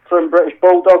from British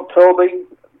Bulldog, Toby.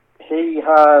 He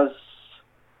has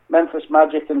Memphis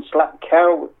Magic and Slack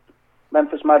Cow.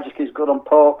 Memphis Magic is good on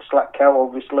pork, Slack Cow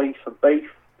obviously for beef.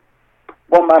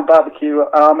 One Man Barbecue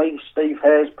Army, Steve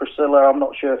Hayes, Priscilla, I'm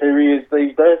not sure who he is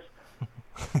these days.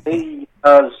 He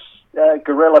has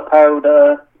Gorilla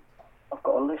Powder. I've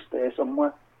got a list here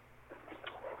somewhere.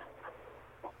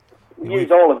 We've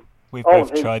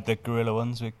both tried the Gorilla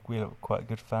ones. We're quite a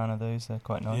good fan of those. They're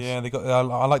quite nice. Yeah,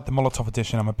 I like the Molotov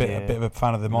edition. I'm a bit of a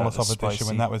fan of the Molotov edition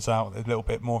when that was out. A little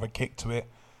bit more of a kick to it.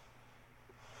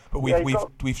 But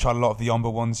we've tried a lot of the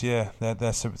Omba ones. Yeah,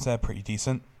 they're pretty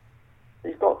decent.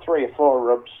 He's got 3 or 4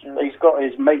 rubs. He's got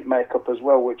his meat makeup as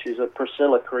well, which is a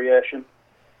Priscilla creation.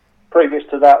 Previous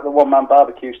to that, the One Man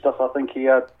Barbecue stuff, I think he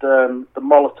had the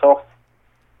Molotov.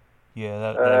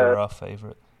 Yeah, they were our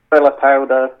favourite. Gorilla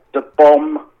Powder, the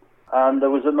Bomb, and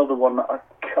there was another one that I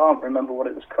can't remember what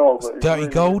it was called. But Dirty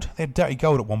Gold? They had Dirty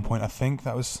Gold at one point, I think.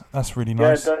 That's really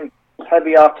nice. Yeah,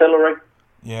 Heavy Artillery.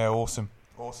 Yeah, awesome.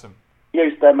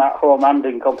 Used them at home and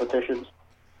in competitions.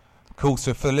 Cool.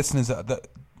 So for the listeners that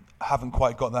haven't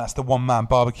quite got that, it's the One Man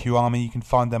Barbecue Army. You can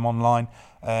find them online.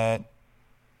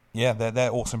 Yeah,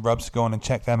 they're awesome rubs. Go on and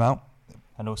check them out.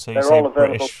 And also you say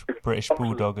British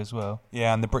Bulldog as well.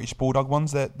 Yeah, and the British Bulldog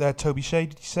ones, they're Toby Shea,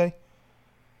 did you say?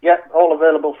 Yeah, all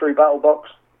available through BattleBox.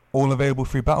 All available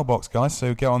through BattleBox, guys.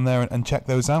 So get on there and check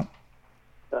those out.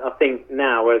 I think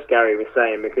now, as Gary was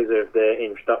saying, because of the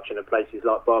introduction of places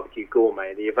like Barbecue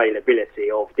Gourmet, the availability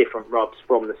of different rubs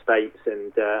from the States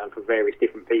and from various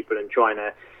different people, and trying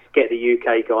to get the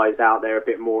UK guys out there a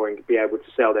bit more and be able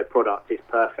to sell their product is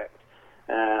perfect.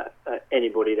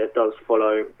 Anybody that does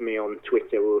follow me on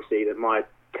Twitter will see that my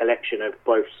collection of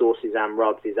both sauces and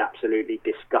rubs is absolutely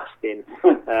disgusting.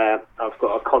 I've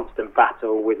got a constant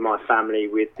battle with my family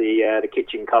with the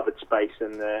kitchen cupboard space,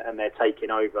 and they're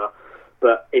taking over.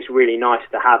 But it's really nice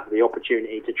to have the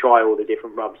opportunity to try all the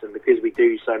different rubs, and because we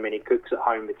do so many cooks at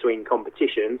home between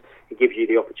competitions, it gives you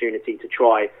the opportunity to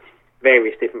try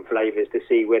various different flavours to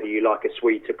see whether you like a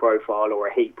sweeter profile or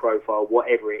a heat profile,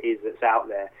 whatever it is that's out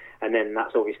there. And then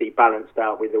that's obviously balanced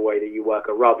out with the way that you work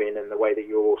a rub in and the way that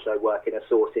you're also working a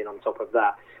sauce in on top of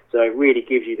that. So it really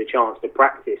gives you the chance to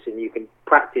practice, and you can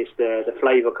practice the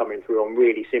flavour coming through on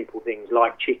really simple things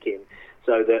like chicken,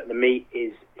 so that the meat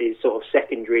is sort of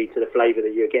secondary to the flavour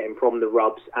that you're getting from the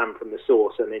rubs and from the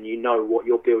sauce, and then you know what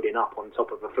you're building up on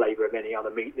top of the flavour of any other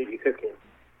meat that you're cooking.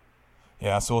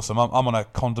 Yeah, that's awesome. I'm on a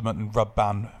condiment and rub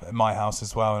ban at my house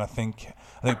as well, and I think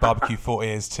Barbecue 40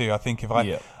 is too. I think if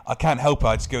I can't help it,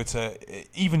 I just go to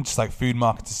even just like food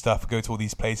markets and stuff, go to all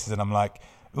these places, and I'm like,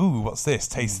 ooh, what's this?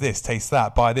 Taste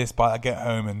that, buy this, buy that. I get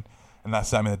home and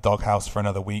that's I'm in the doghouse for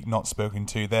another week, not spoken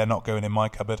to. They're not going in my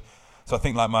cupboard. So I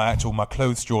think like my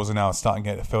clothes drawers are now starting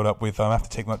to get filled up with. I have to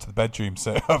take them up to the bedroom.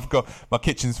 So I've got my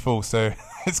kitchen's full, so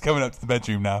it's coming up to the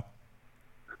bedroom now.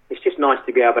 It's just nice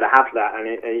to be able to have that,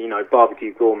 and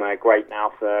Barbecue Gourmet are great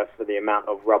now for the amount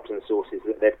of rubs and sauces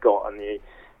that they've got, and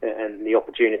and the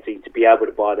opportunity to be able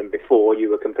to buy them before, you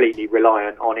were completely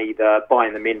reliant on either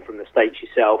buying them in from the States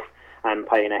yourself and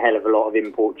paying a hell of a lot of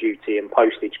import duty and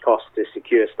postage costs to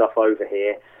secure stuff over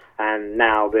here. And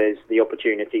now there's the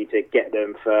opportunity to get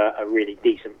them for a really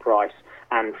decent price,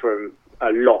 and from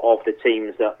a lot of the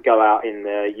teams that go out in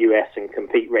the US and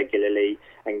compete regularly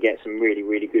and get some really,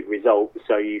 really good results.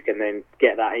 So you can then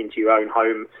get that into your own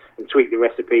home and tweak the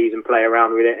recipes and play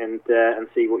around with it and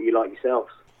see what you like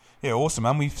yourselves. Yeah, awesome,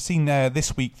 man. We've seen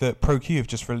this week that ProQ have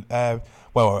just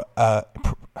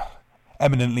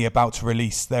eminently about to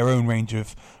release their own range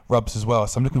of rubs as well.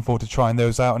 So I'm looking forward to trying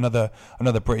those out.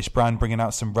 Another British brand bringing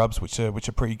out some rubs which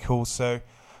are pretty cool. So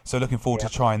looking forward to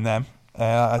trying them.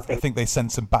 I think they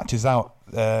sent some batches out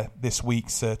this week,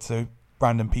 so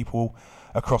random people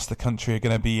across the country are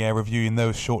going to be reviewing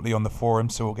those shortly on the forum.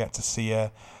 So we'll get to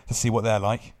see what they're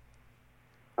like.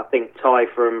 I think Ty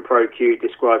from ProQ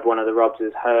described one of the rubs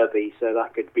as herby, so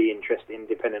that could be interesting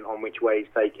depending on which way he's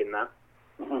taking that.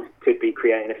 Mm-hmm. Could be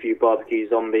creating a few barbecue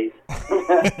zombies.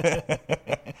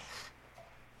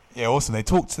 Yeah, awesome. They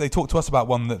talked to us about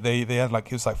one that they had, like,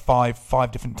 it was like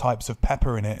five different types of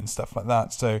pepper in it and stuff like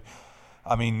that. So,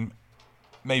 I mean,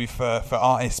 maybe for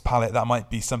artist's palate, that might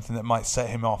be something that might set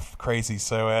him off crazy.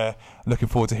 So, looking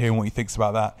forward to hearing what he thinks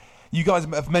about that. You guys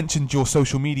have mentioned your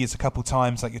social medias a couple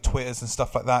times, like your Twitters and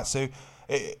stuff like that. So,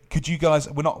 could you guys?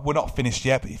 We're not finished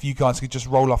yet, but if you guys could just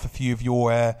roll off a few of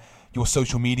your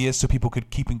social medias, so people could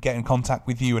get in contact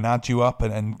with you and add you up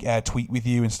and tweet with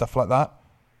you and stuff like that.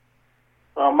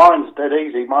 Mine's dead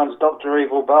easy. Mine's Dr.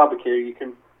 Evil Barbecue. You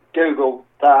can Google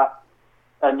that,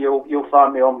 and you'll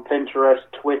find me on Pinterest,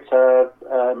 Twitter,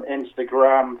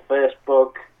 Instagram,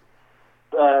 Facebook,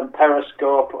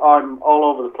 Periscope. I'm all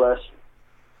over the place.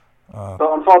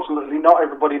 But unfortunately, not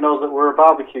everybody knows that we're a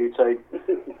barbecue team.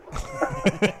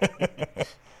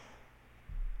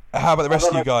 How about the rest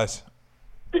of you guys?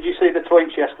 Did you see the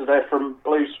tweets yesterday from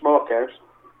Blue Smokehouse?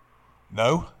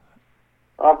 No.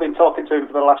 I've been talking to him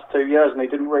for the last 2 years, and he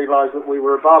didn't realise that we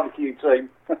were a barbecue team.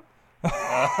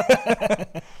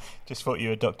 Just thought you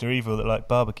were Dr. Evil that liked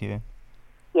barbecuing.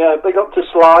 Yeah, big up to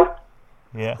Sly.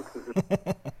 Yeah.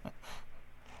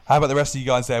 How about the rest of you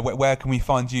guys there? Where can we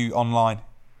find you online?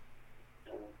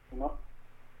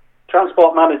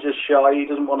 Transport Manager's shy, he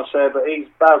doesn't want to say, but he's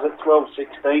Baz at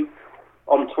 1216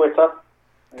 on Twitter.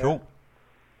 Cool.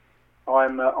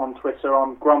 I'm on Twitter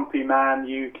on Grumpy Man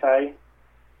UK.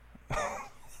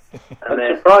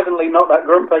 And surprisingly not that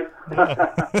grumpy.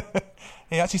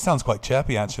 He actually sounds quite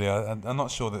chirpy, actually. I'm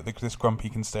not sure that this grumpy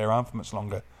can stay around for much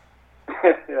longer.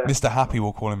 Yeah. Mr. Happy,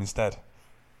 we'll call him instead.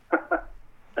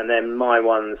 And then my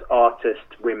one's Artist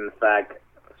Wimfag,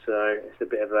 so it's a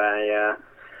bit of a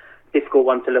difficult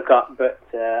one to look up, but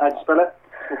how'd you spell it?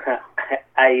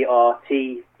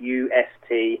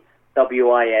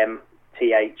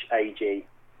 ARTUSTWIMTHAG.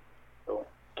 Cool.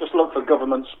 Just look for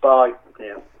government spy.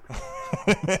 Yeah.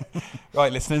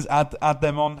 Right, listeners, add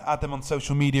them on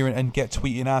social media and get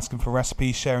tweeting, asking for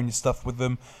recipes, sharing your stuff with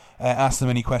them. Ask them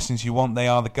any questions you want. They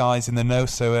are the guys in the know,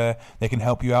 so they can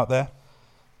help you out there.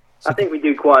 So I think we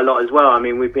do quite a lot as well. I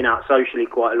mean, we've been out socially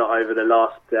quite a lot over the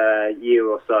last year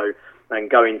or so, and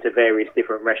going to various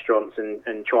different restaurants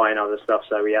and trying other stuff.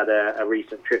 So we had a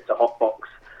recent trip to Hotbox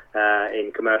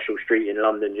in Commercial Street in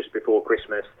London just before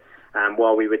Christmas. And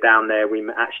while we were down there, we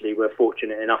actually were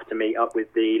fortunate enough to meet up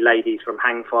with the ladies from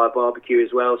Hangfire Barbecue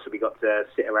as well. So we got to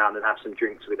sit around and have some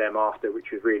drinks with them after,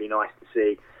 which was really nice to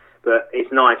see. But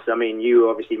it's nice. I mean, you were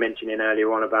obviously mentioning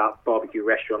earlier on about barbecue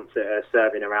restaurants that are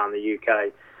serving around the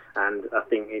UK. And I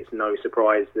think it's no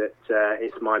surprise that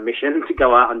it's my mission to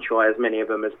go out and try as many of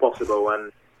them as possible.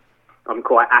 And I'm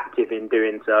quite active in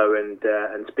doing so and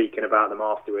speaking about them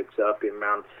afterwards. So I've been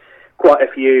around quite a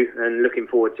few and looking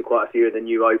forward to quite a few of the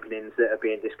new openings that are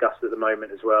being discussed at the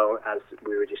moment as well. As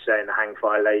we were just saying, the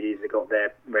Hangfire ladies have got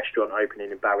their restaurant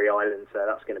opening in Barry Island, so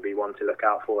that's going to be one to look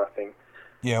out for, I think.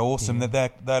 Yeah, awesome. Yeah.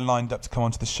 They're lined up to come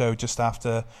onto the show just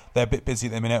after. They're a bit busy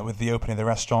at the minute with the opening of the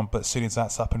restaurant, but as soon as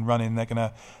that's up and running, they're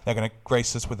gonna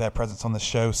grace us with their presence on the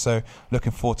show. So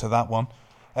looking forward to that one.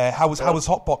 How was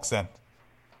Hotbox then?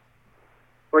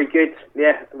 Very good.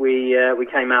 Yeah, we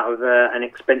came out of an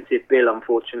expensive bill,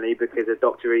 unfortunately, because of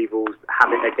Dr. Evil's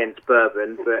habit against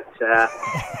bourbon. But I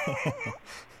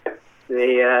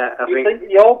think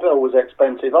your bill was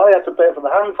expensive? I had to pay for the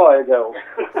Hangfire girls.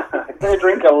 They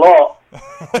drink a lot.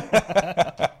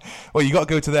 Well, you got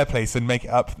to go to their place and make it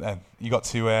up then. You got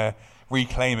to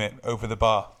reclaim it over the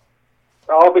bar.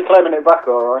 I'll be claiming it back,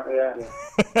 all right.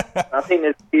 Yeah. I think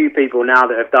there's a few people now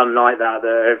that have done like that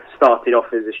have started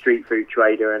off as a street food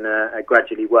trader and are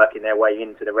gradually working their way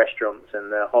into the restaurants.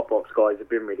 And the hot box guys have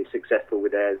been really successful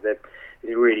with theirs. There's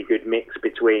a really good mix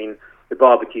between the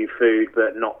barbecue food,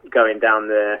 but not going down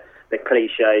the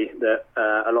cliche that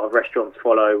a lot of restaurants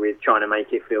follow with trying to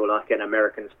make it feel like an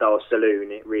American-style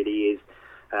saloon. It really is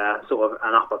sort of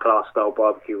an upper-class style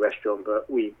barbecue restaurant, but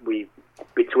we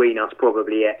between us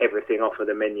probably ate everything off of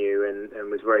the menu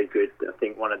and was very good. I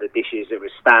think one of the dishes that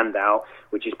was standout,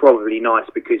 which is probably nice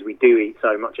because we do eat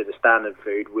so much of the standard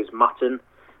food, was mutton,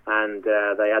 and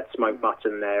they had smoked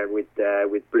mutton there with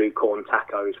blue corn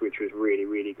tacos, which was really,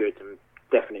 really good and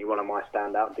definitely one of my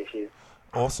standout dishes.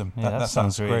 Awesome. Yeah, that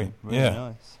sounds great. Really yeah.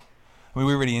 nice. I mean,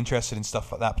 we're really interested in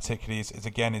stuff like that, particularly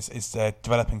is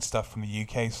developing stuff from the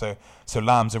UK. So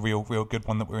lamb's a real good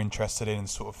one that we're interested in, and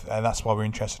sort of that's why we're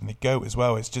interested in the goat as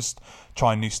well. It's just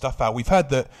trying new stuff out. We've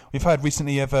heard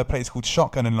recently of a place called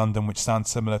Shotgun in London, which sounds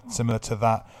similar to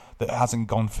that hasn't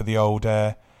gone for the old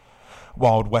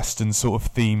Wild Western sort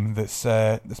of theme that's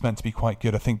meant to be quite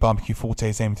good. I think Barbecue Forte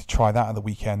is aiming to try that at the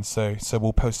weekend. So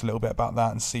we'll post a little bit about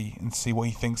that and see what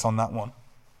he thinks on that one.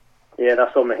 Yeah,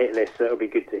 that's on the hit list, so it'll be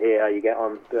good to hear how you get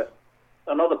on. But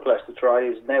another place to try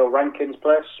is Neil Rankin's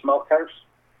place, Smokehouse.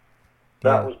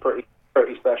 That was pretty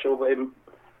special. But in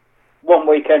one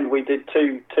weekend we did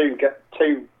two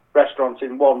restaurants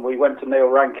in one. We went to Neil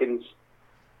Rankin's.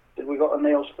 Did we go to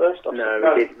Neil's first?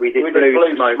 No, we did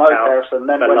Blue Smokehouse and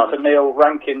then went to Neil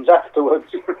Rankin's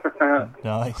afterwards.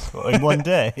 Nice. Well, in one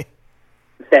day.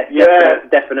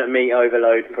 Definite meat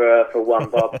overload for one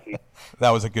barbecue.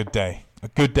 That was a good day. A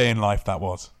good day in life, that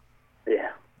was. Yeah.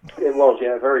 It was,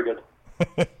 yeah, very good.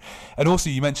 And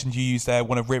also, you mentioned you used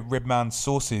one of Ribman's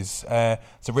sauces.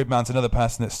 So Ribman's another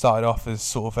person that started off as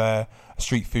sort of a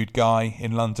street food guy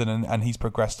in London, and he's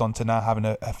progressed on to now having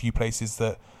a few places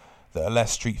that are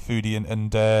less street foody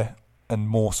and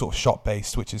more sort of shop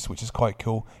based, which is quite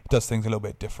cool. He does things a little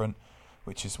bit different,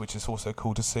 which is also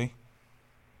cool to see.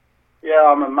 Yeah,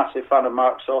 I'm a massive fan of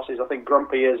Mark's sauces. I think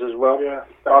Grumpy is as well. Yeah,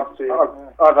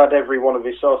 I've had every one of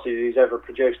his sauces he's ever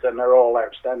produced, and they're all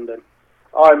outstanding.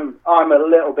 I'm a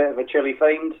little bit of a chili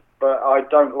fiend, but I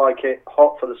don't like it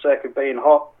hot for the sake of being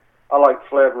hot. I like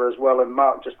flavour as well, and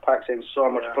Mark just packs in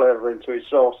so much flavour into his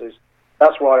sauces.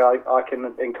 That's why I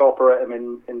can incorporate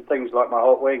them in things like my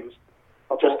hot wings.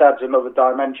 It just adds another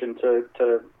dimension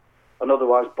to an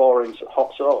otherwise boring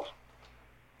hot sauce.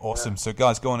 Awesome. So,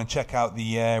 guys, go on and check out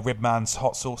the Ribman's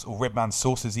hot sauce, or Ribman's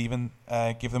sauces even.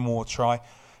 Give them all a try.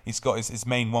 He's got his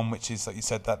main one, which is, like you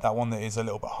said, that one that is a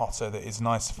little bit hotter, that is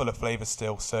nice, full of flavour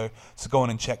still. So go on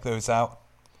and check those out.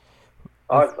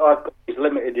 I've got these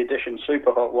limited edition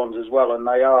super hot ones as well, and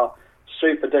they are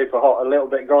super duper hot. A little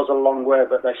bit goes a long way,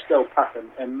 but they still pack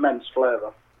an immense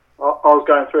flavour. I was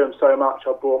going through them so much,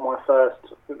 I bought my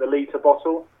first, the litre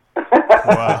bottle.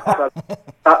 Wow.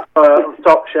 That's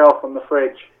top shelf on the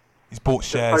fridge. He's bought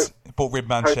shares. He bought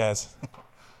Ribman shares.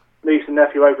 Niece and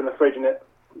nephew open the fridge and it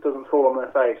doesn't fall on their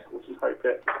face. We'll just hope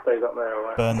it stays up there, all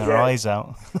right? Burn their eyes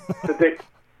out. It's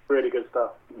really good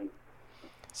stuff.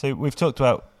 So we've talked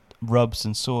about rubs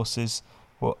and sauces.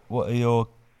 What are your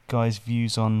guys'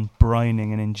 views on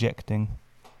brining and injecting?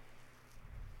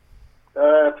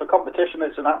 For competition,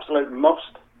 it's an absolute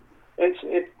must.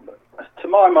 It to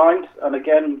my mind, and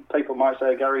again, people might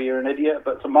say, Gary, you're an idiot,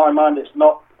 but to my mind, it's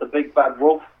not the big bad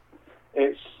wolf.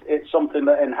 It's something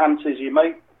that enhances your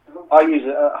meat. I use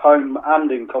it at home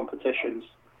and in competitions.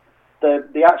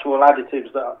 The actual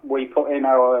additives that we put in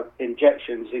our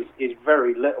injections is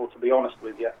very little, to be honest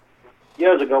with you.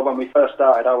 Years ago, when we first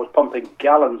started, I was pumping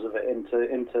gallons of it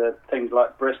into things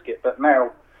like brisket, but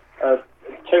now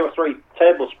 2 or 3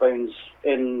 tablespoons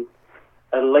in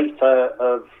a litre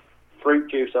of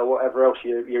fruit juice or whatever else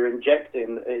you're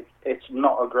injecting, it's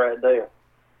not a great deal.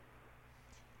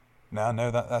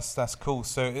 No, that's cool.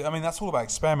 So, I mean, that's all about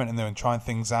experimenting though, and trying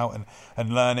things out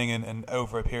and learning and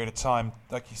over a period of time,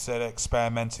 like you said,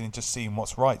 experimenting and just seeing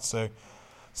what's right. So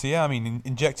yeah, I mean,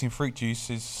 injecting fruit juice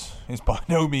is by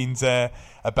no means a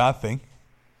bad thing.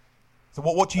 So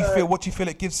what do you feel? What do you feel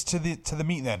it gives to the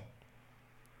meat then?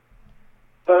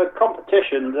 For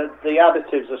competition, the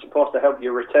additives are supposed to help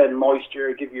you retain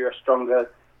moisture, give you a stronger,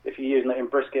 if you're using it in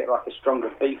brisket, like a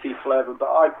stronger beefy flavour. But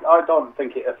I don't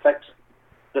think it affects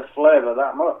the flavour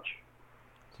that much.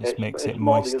 Just makes it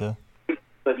moister.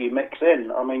 That you mix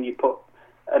in. I mean, you put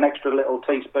an extra little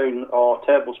teaspoon or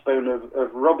tablespoon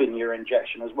of rub in your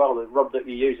injection as well. The rub that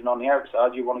you're using on the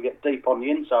outside, you want to get deep on the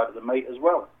inside of the meat as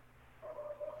well.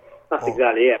 That's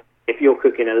exactly it. If you're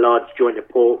cooking a large joint of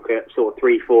pork at sort of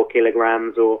 3-4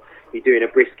 kilograms, or you're doing a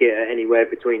brisket at anywhere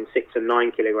between 6 and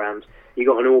 9 kilograms, you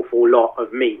got an awful lot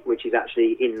of meat which is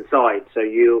actually inside. So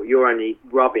you're only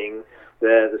rubbing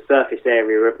the surface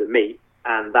area of the meat,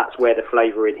 and that's where the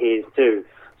flavour adheres to.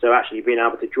 So actually being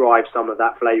able to drive some of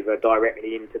that flavour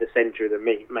directly into the centre of the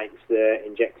meat makes the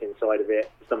injecting side of it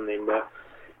something that,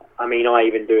 I mean, I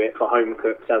even do it for home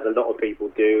cooks, as a lot of people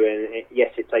do, and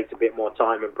yes, it takes a bit more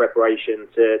time and preparation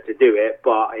to do it,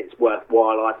 but it's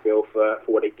worthwhile, I feel, for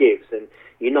what it gives. And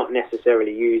you're not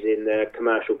necessarily using the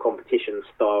commercial competition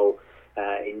style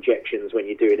injections when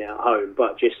you're doing it at home,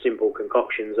 but just simple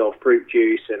concoctions of fruit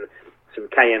juice and some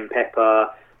cayenne pepper,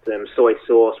 some soy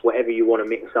sauce, whatever you want to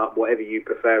mix up, whatever you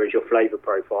prefer as your flavour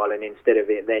profile, and instead of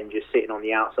it then just sitting on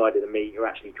the outside of the meat, you're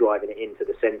actually driving it into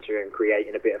the centre and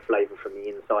creating a bit of flavour from the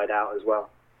inside out as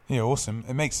well. Yeah, awesome.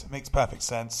 It makes perfect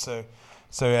sense. So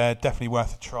definitely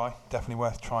worth a try. Definitely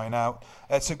worth trying out.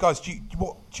 So guys, do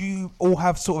you all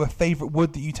have sort of a favourite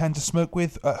wood that you tend to smoke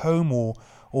with at home,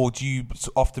 or do you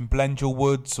often blend your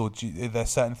woods, or are there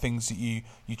certain things that you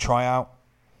try out?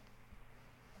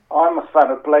 I'm a fan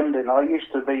of blending. I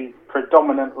used to be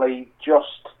predominantly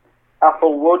just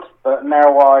apple wood, but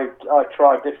now I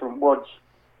try different woods.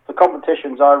 For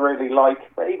competitions, I really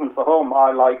like, but even for home,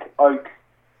 I like oak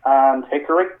and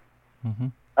hickory. Mm-hmm.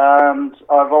 And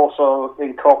I've also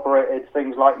incorporated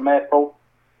things like maple,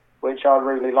 which I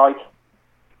really like.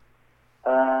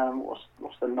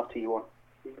 What's the nutty one?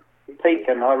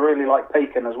 Pecan. I really like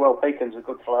pecan as well. Pecan's a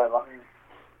good flavour.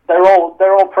 They're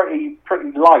all pretty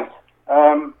light.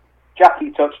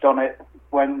 Jackie touched on it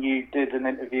when you did an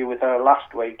interview with her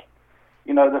last week.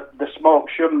 You know, the smoke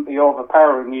shouldn't be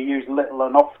overpowering. You use little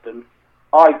and often.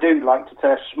 I do like to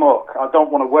taste smoke. I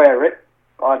don't want to wear it,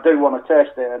 but I do want to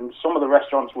taste it. And some of the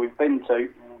restaurants we've been to,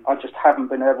 I just haven't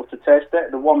been able to taste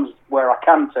it. The ones where I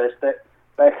can taste it,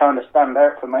 they kind of stand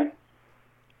out for me.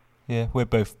 Yeah, we're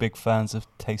both big fans of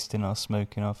tasting our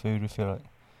smoke in our food. We feel like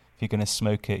if you're going to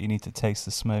smoke it, you need to taste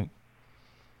the smoke.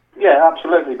 Yeah,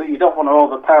 absolutely, but you don't want to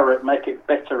overpower it, make it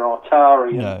bitter or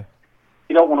tarry. No.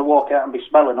 You don't want to walk out and be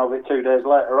smelling of it 2 days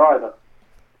later either.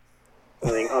 I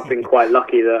think I've been quite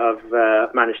lucky that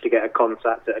I've managed to get a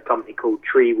contact at a company called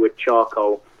Treewood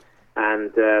Charcoal,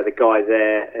 and the guy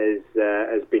there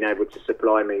has been able to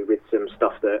supply me with some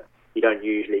stuff that you don't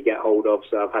usually get hold of.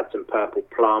 So I've had some purple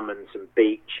plum and some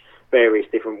beech, various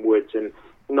different woods, and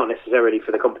not necessarily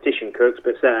for the competition cooks,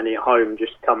 but certainly at home,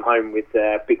 just come home with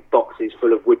big boxes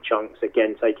full of wood chunks,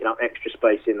 again taking up extra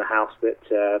space in the house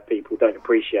that people don't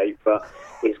appreciate, but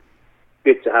it's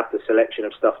good to have the selection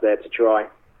of stuff there to try.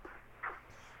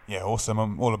 Yeah, awesome.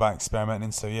 I'm all about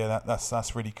experimenting, so yeah,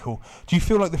 that's really cool. Do you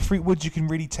feel like the fruit woods you can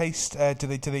really taste? Do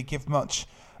they give much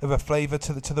of a flavour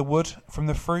to the wood from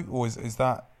the fruit, or is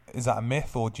that a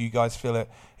myth, or do you guys feel it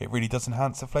really does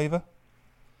enhance the flavour?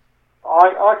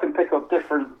 I can pick up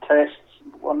different tastes.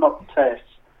 Well, not tastes,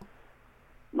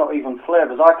 not even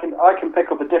flavours. I can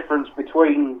pick up a difference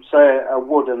between, say, a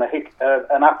wood and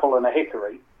an apple and a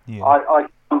hickory. Yeah. I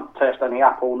can't taste any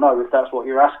apple, no, if that's what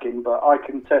you're asking, but I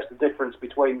can taste the difference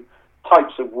between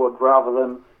types of wood rather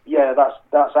than, yeah,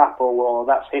 that's apple or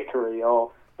that's hickory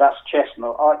or that's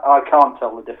chestnut. I can't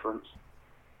tell the difference.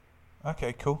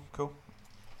 Okay, cool.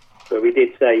 But we did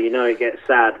say, it gets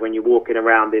sad when you're walking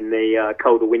around in the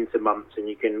colder winter months and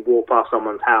you can walk past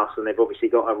someone's house and they've obviously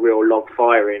got a real log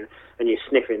fire in, and you're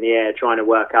sniffing the air trying to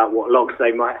work out what logs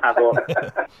they might have on.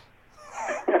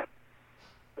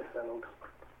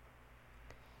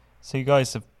 So you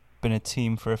guys have been a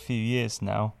team for a few years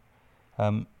now.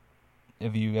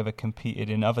 Have you ever competed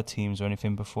in other teams or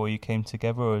anything before you came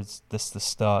together, or is this the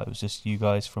start? It was just you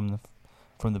guys from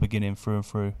the beginning through and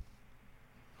through?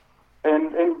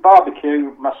 In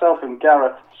barbecue, myself and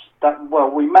Gareth,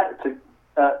 we met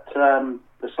at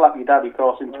the Slap Your Daddy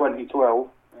course in 2012,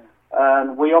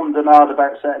 and we ummed and ahed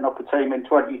about setting up a team in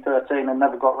 2013 and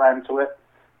never got round to it.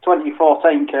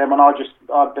 2014 came and I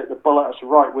bit the bullet. I said,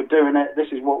 right, we're doing it.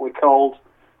 This is what we're called,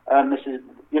 and this is,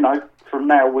 from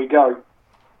now we go.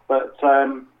 But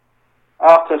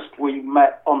Artist, we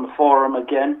met on the forum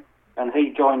again, and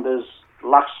he joined us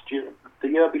last year, the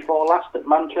year before last at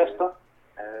Manchester.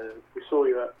 We saw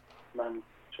you at Manchester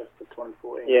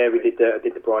 2014. Yeah, we did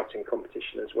the Brighton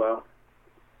competition as well.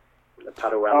 The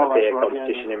paddle round the pier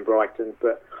competition in Brighton.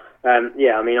 But I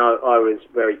was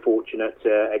very fortunate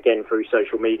to, again, through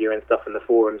social media and stuff and the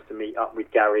forums, to meet up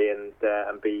with Gary and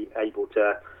be able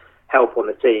to help on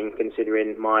the team,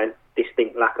 considering my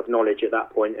distinct lack of knowledge at that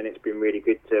point. And it's been really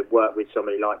good to work with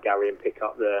somebody like Gary and pick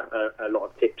up a lot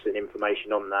of tips and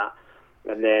information on that.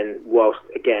 And then, whilst,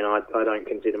 again, I don't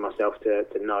consider myself to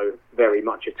know very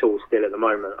much at all still at the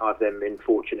moment, I've then been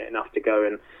fortunate enough to go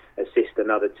and assist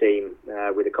another team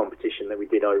with a competition that we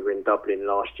did over in Dublin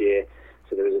last year.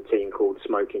 So there was a team called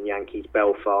Smoking Yankees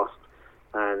Belfast,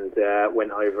 and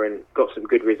went over and got some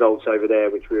good results over there,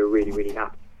 which we were really, really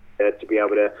happy to be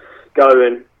able to go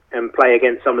and play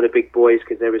against some of the big boys,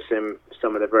 because there was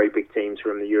some of the very big teams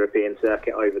from the European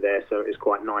circuit over there. So it was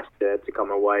quite nice to come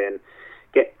away and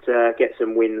get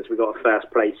some wins. We got a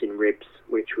first place in ribs,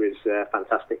 which was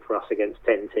fantastic for us against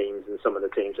 10 teams, and some of the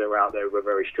teams that were out there were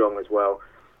very strong as well.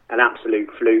 An absolute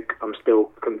fluke. I'm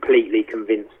still completely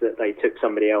convinced that they took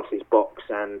somebody else's box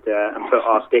and put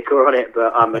our sticker on it,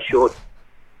 but I'm assured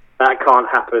that can't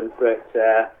happen. But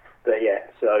yeah,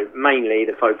 so mainly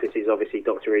the focus is obviously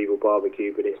Dr. Evil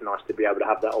Barbecue, but it's nice to be able to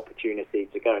have that opportunity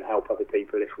to go and help other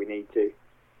people if we need to.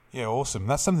 Yeah, awesome.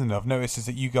 That's something that I've noticed, is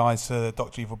that you guys,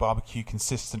 Dr. Evil Barbecue,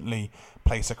 consistently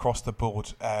place across the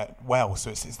board well.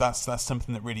 So that's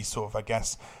something that really sort of, I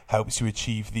guess, helps you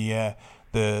achieve the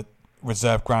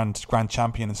reserve grand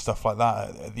champion and stuff like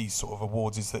that. These sort of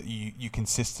awards, is that you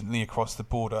consistently across the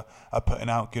board are putting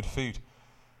out good food.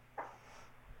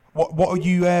 What have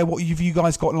you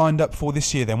guys got lined up for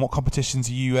this year then? What competitions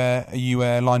are you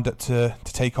lined up to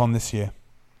take on this year?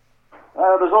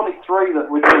 There's only 3 that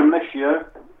we're doing this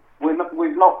year.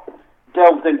 We've not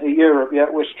delved into Europe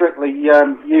yet. We're strictly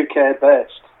UK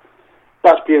based.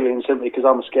 That's purely and simply because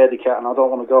I'm a scaredy cat and I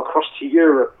don't want to go across to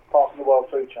Europe. Apart from the World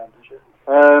Food Championship.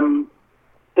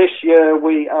 This year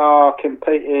we are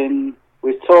competing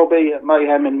with Toby at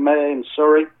Mayhem in May in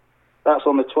Surrey. That's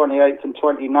on the 28th and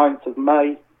 29th of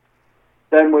May.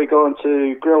 Then we're going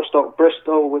to Grillstock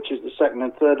Bristol, which is the 2nd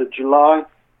and 3rd of July.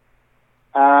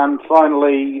 And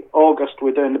finally, August,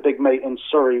 we're doing the big meet in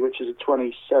Surrey, which is the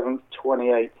 27th,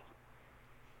 28th.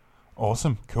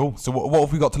 Awesome, cool. So what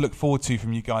have we got to look forward to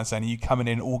from you guys then? Are you coming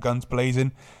in all guns blazing?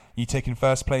 Are you taking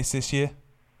first place this year?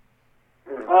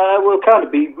 We'll kind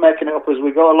of be making it up as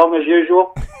we go along as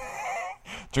usual.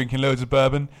 Drinking loads of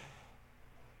bourbon?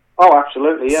 Oh,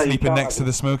 absolutely, yeah. Sleeping next to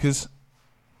the smokers?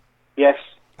 Yes.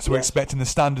 So we're expecting the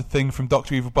standard thing from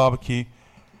Dr. Evil Barbecue?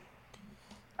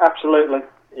 Absolutely.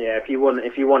 Yeah, if you want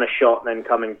a shot, then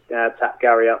come and tap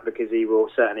Gary up, because he will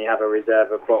certainly have a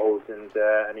reserve of bottles,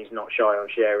 and he's not shy on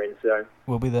sharing. So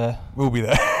we'll be there. We'll be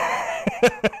there.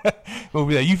 We'll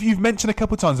be there. You've mentioned a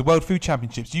couple of times the World Food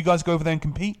Championships. Do you guys go over there and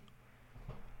compete?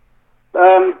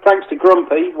 Thanks to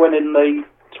Grumpy winning the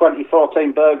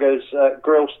 2014 Burgers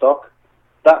Grill Stock,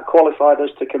 that qualified us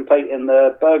to compete in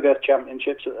the Burger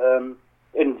Championships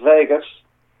in Vegas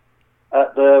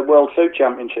at the World Food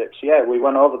Championships. Yeah, we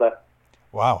went over there.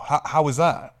 Wow, how was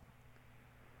that?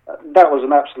 That was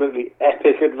an absolutely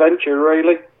epic adventure,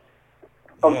 really.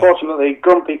 Yeah. Unfortunately,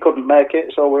 Grumpy couldn't make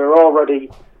it, so we were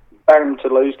already bound to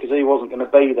lose because he wasn't going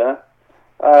to be there.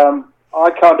 I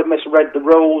kind of misread the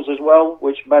rules as well,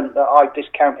 which meant that I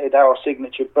discounted our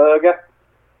signature burger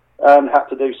and had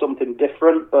to do something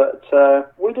different, but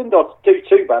we didn't do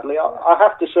too badly. I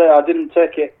have to say I didn't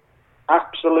take it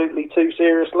absolutely too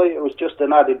seriously. It was just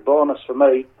an added bonus for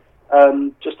me.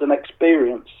 Just an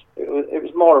experience. It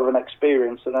was more of an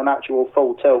experience than an actual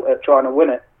full tilt at trying to win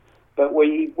it. But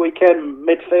we came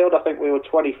midfield. I think we were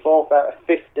 24th out of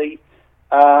 50.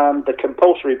 The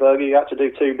compulsory burger, you had to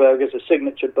do 2 burgers, a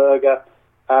signature burger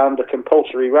and a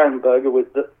compulsory round burger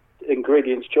with the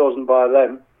ingredients chosen by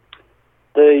them.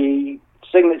 The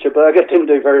signature burger didn't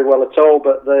do very well at all,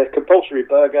 but the compulsory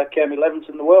burger came 11th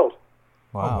in the world.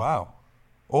 Wow. Oh, wow.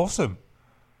 Awesome.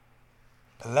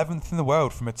 11th in the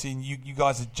world from a team. You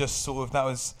guys are just sort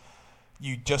of,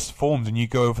 you just formed and you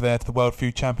go over there to the World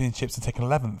Food Championships and take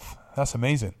 11th. That's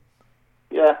amazing.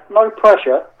 Yeah, no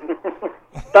pressure.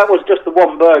 That was just the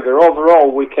one burger.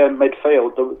 Overall, we came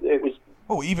midfield. It was.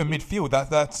 Oh, even midfield.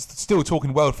 That's still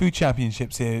talking World Food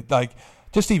Championships here. Like,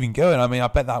 just even going. I mean, I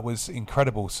bet that was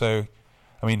incredible. So,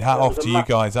 I mean, hat off to you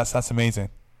guys. That's amazing.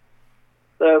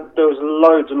 There was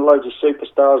loads and loads of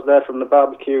superstars there from the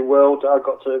barbecue world. I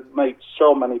got to meet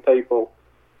so many people.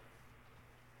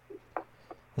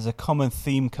 There's a common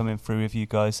theme coming through with you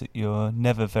guys that you're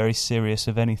never very serious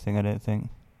of anything, I don't think.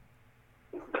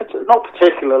 Not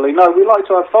particularly, no. We like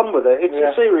to have fun with it. It's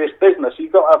a serious business.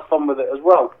 You've got to have fun with it as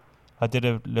well. I did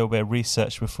a little bit of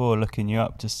research before looking you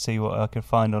up just to see what I could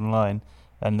find online,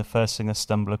 and the first thing I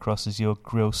stumbled across is your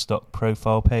grill stock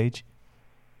profile page.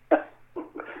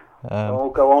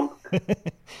 Go on.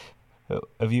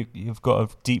 You've got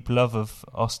a deep love of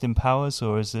Austin Powers,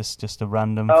 or is this just a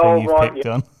random thing you've picked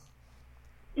on?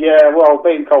 Yeah, well,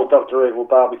 being called Dr. Evil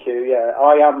Barbecue, yeah,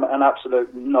 I am an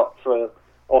absolute nut for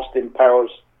Austin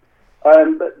Powers.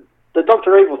 But the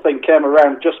Dr. Evil thing came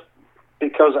around just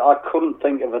because I couldn't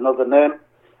think of another name.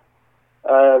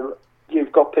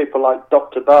 You've got people like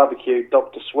Dr. Barbecue,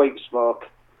 Dr. Sweet Smoke.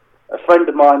 A friend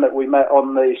of mine that we met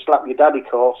on the Slap Your Daddy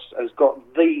course has got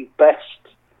the best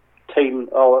team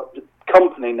or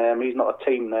company name, he's not a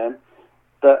team name,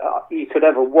 that you could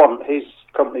ever want. His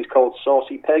company's called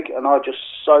Saucy Pig, and I just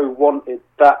so wanted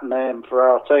that name for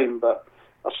our team, but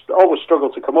I always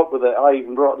struggled to come up with it. I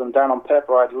even wrote them down on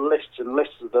paper. I had lists and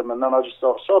lists of them, and then I just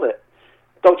thought, sod it.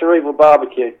 Dr. Evil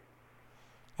Barbecue.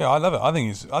 Yeah, I love it. I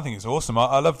think it's awesome.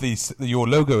 I love your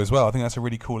logo as well. I think that's a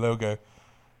really cool logo.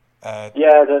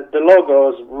 Yeah, the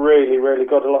logo is really, really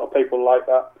good. A lot of people like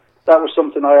that. That was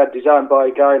something I had designed by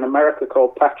a guy in America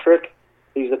called Patrick.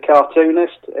 He's a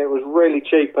cartoonist. It was really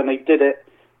cheap, and he did it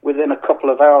within a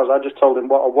couple of hours. I just told him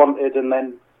what I wanted and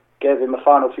then gave him the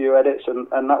final few edits, and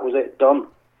that was it, done.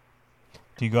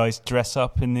 Do you guys dress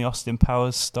up in the Austin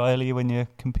Powers style when you're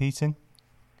competing?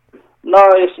 No,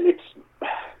 it's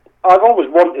I've always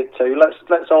wanted to.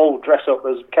 Let's all dress up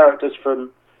as characters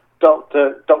from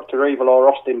Dr. Evil or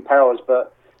Austin Powers,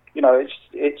 but you know,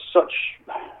 it's such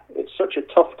a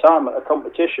tough time at a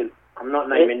competition. I'm not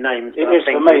naming names. It is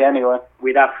for me, anyway.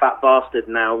 We'd have Fat Bastard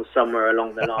now somewhere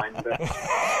along the line, but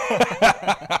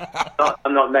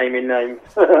I'm not naming names.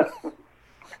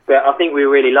 But I think we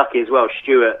were really lucky as well.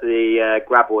 Stuart, the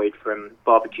graboid from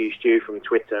Barbecue Stew from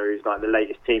Twitter, who's like the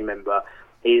latest team member,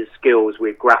 his skills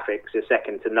with graphics are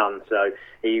second to none. So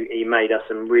he made us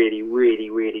some really, really,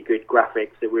 really good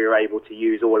graphics that we were able to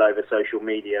use all over social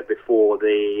media before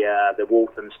the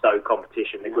Walthamstow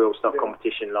competition, the grill stuff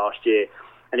competition last year.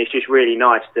 And it's just really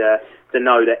nice to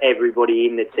know that everybody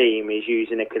in the team is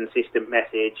using a consistent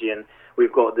message, and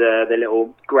we've got the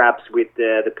little grabs with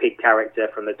the pig character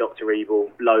from the Dr. Evil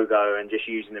logo and just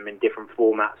using them in different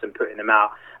formats and putting them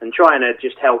out and trying to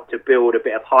just help to build a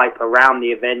bit of hype around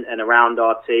the event and around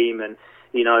our team. And,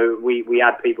 you know, we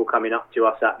had people coming up to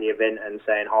us at the event and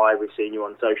saying, hi, we've seen you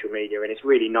on social media, and it's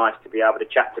really nice to be able to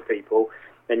chat to people.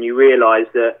 And you realise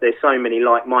that there's so many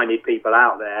like-minded people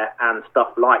out there, and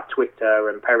stuff like Twitter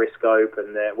and Periscope,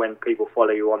 and when people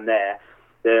follow you on there,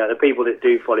 the people that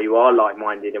do follow you are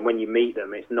like-minded, and when you meet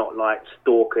them, it's not like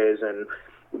stalkers and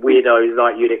weirdos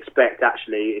like you'd expect.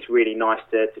 Actually, it's really nice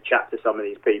to chat to some of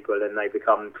these people, and they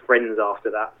become friends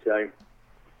after that. So,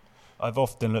 I've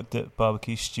often looked at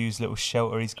Barbecue Stew's little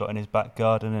shelter he's got in his back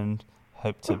garden and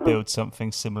hope to build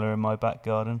something similar in my back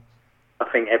garden. I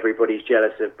think everybody's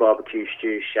jealous of Barbecue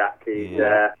Stew's shack. He's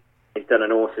done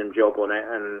an awesome job on it,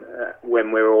 and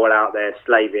when we're all out there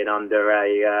slaving under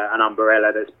an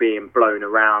umbrella that's being blown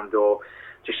around, or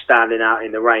just standing out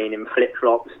in the rain in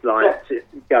flip-flops, like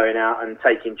going out and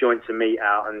taking joints of meat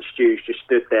out, and Stew's just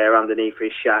stood there underneath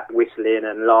his shack whistling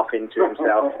and laughing to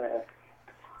himself.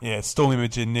 Yeah, Storm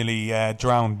Imogen nearly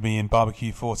drowned me in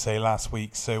Barbecue Forte last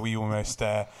week, so we almost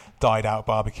died out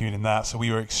barbecuing in that, so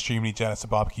we were extremely jealous of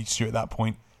Barbecue Stew at that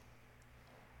point.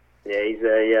 Yeah,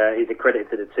 he's a credit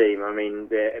to the team. I mean,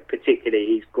 particularly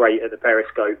he's great at the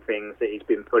Periscope things that he's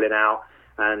been pulling out,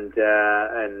 and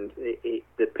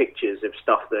the pictures of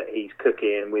stuff that he's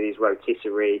cooking with his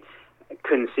rotisserie.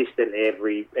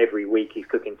 Consistently every week he's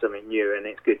cooking something new, and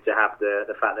it's good to have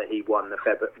the fact that he won the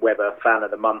Weber Fan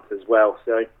of the Month as well.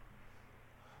 So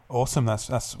awesome,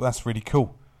 that's really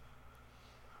cool.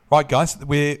 Right, guys,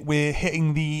 we're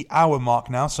hitting the hour mark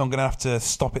now, so I'm going to have to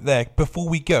stop it there. Before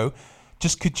we go,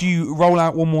 just could you roll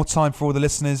out one more time for all the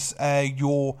listeners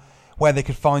where they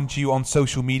could find you on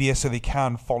social media so they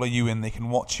can follow you and they can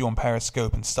watch you on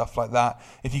Periscope and stuff like that?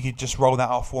 If you could just roll that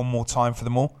off one more time for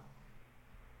them all.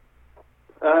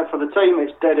 For the team,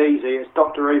 it's dead easy. It's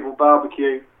Dr. Evil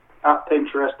Barbecue at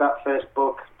Pinterest, at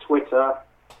Facebook, Twitter,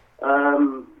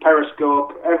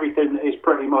 Periscope. Everything is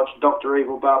pretty much Dr.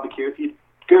 Evil Barbecue. If you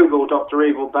Google Dr.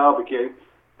 Evil Barbecue,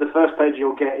 the first page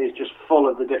you'll get is just full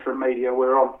of the different media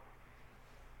we're on.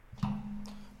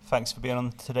 Thanks for being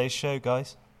on today's show,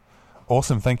 guys.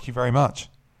 Awesome, thank you very much.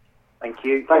 Thank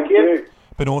you. Thank you.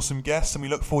 Been awesome guests, and we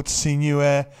look forward to seeing you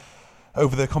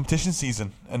over the competition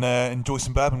season and enjoy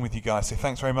some bourbon with you guys. So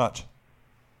thanks very much.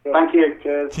 Thank you.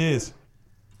 Cheers. Cheers.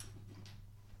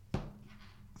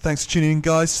 Thanks for tuning in,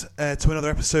 guys, to another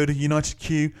episode of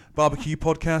UnitedQ Barbecue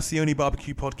Podcast, the only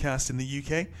barbecue podcast in the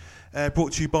UK.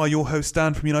 Brought to you by your host,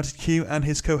 Dan from UnitedQ, and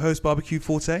his co-host, Barbecue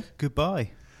Forte.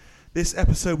 Goodbye. This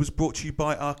episode was brought to you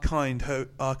by our kind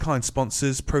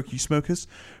sponsors, ProQ Smokers.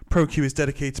 ProQ is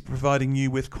dedicated to providing you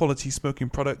with quality smoking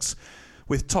products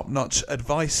with top-notch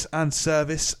advice and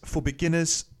service for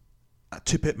beginners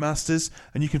to pit masters,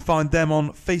 and you can find them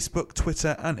on Facebook,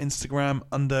 Twitter, and Instagram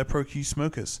under ProQ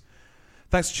Smokers.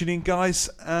 Thanks for tuning in, guys,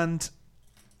 and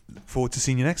look forward to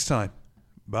seeing you next time.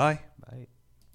 Bye.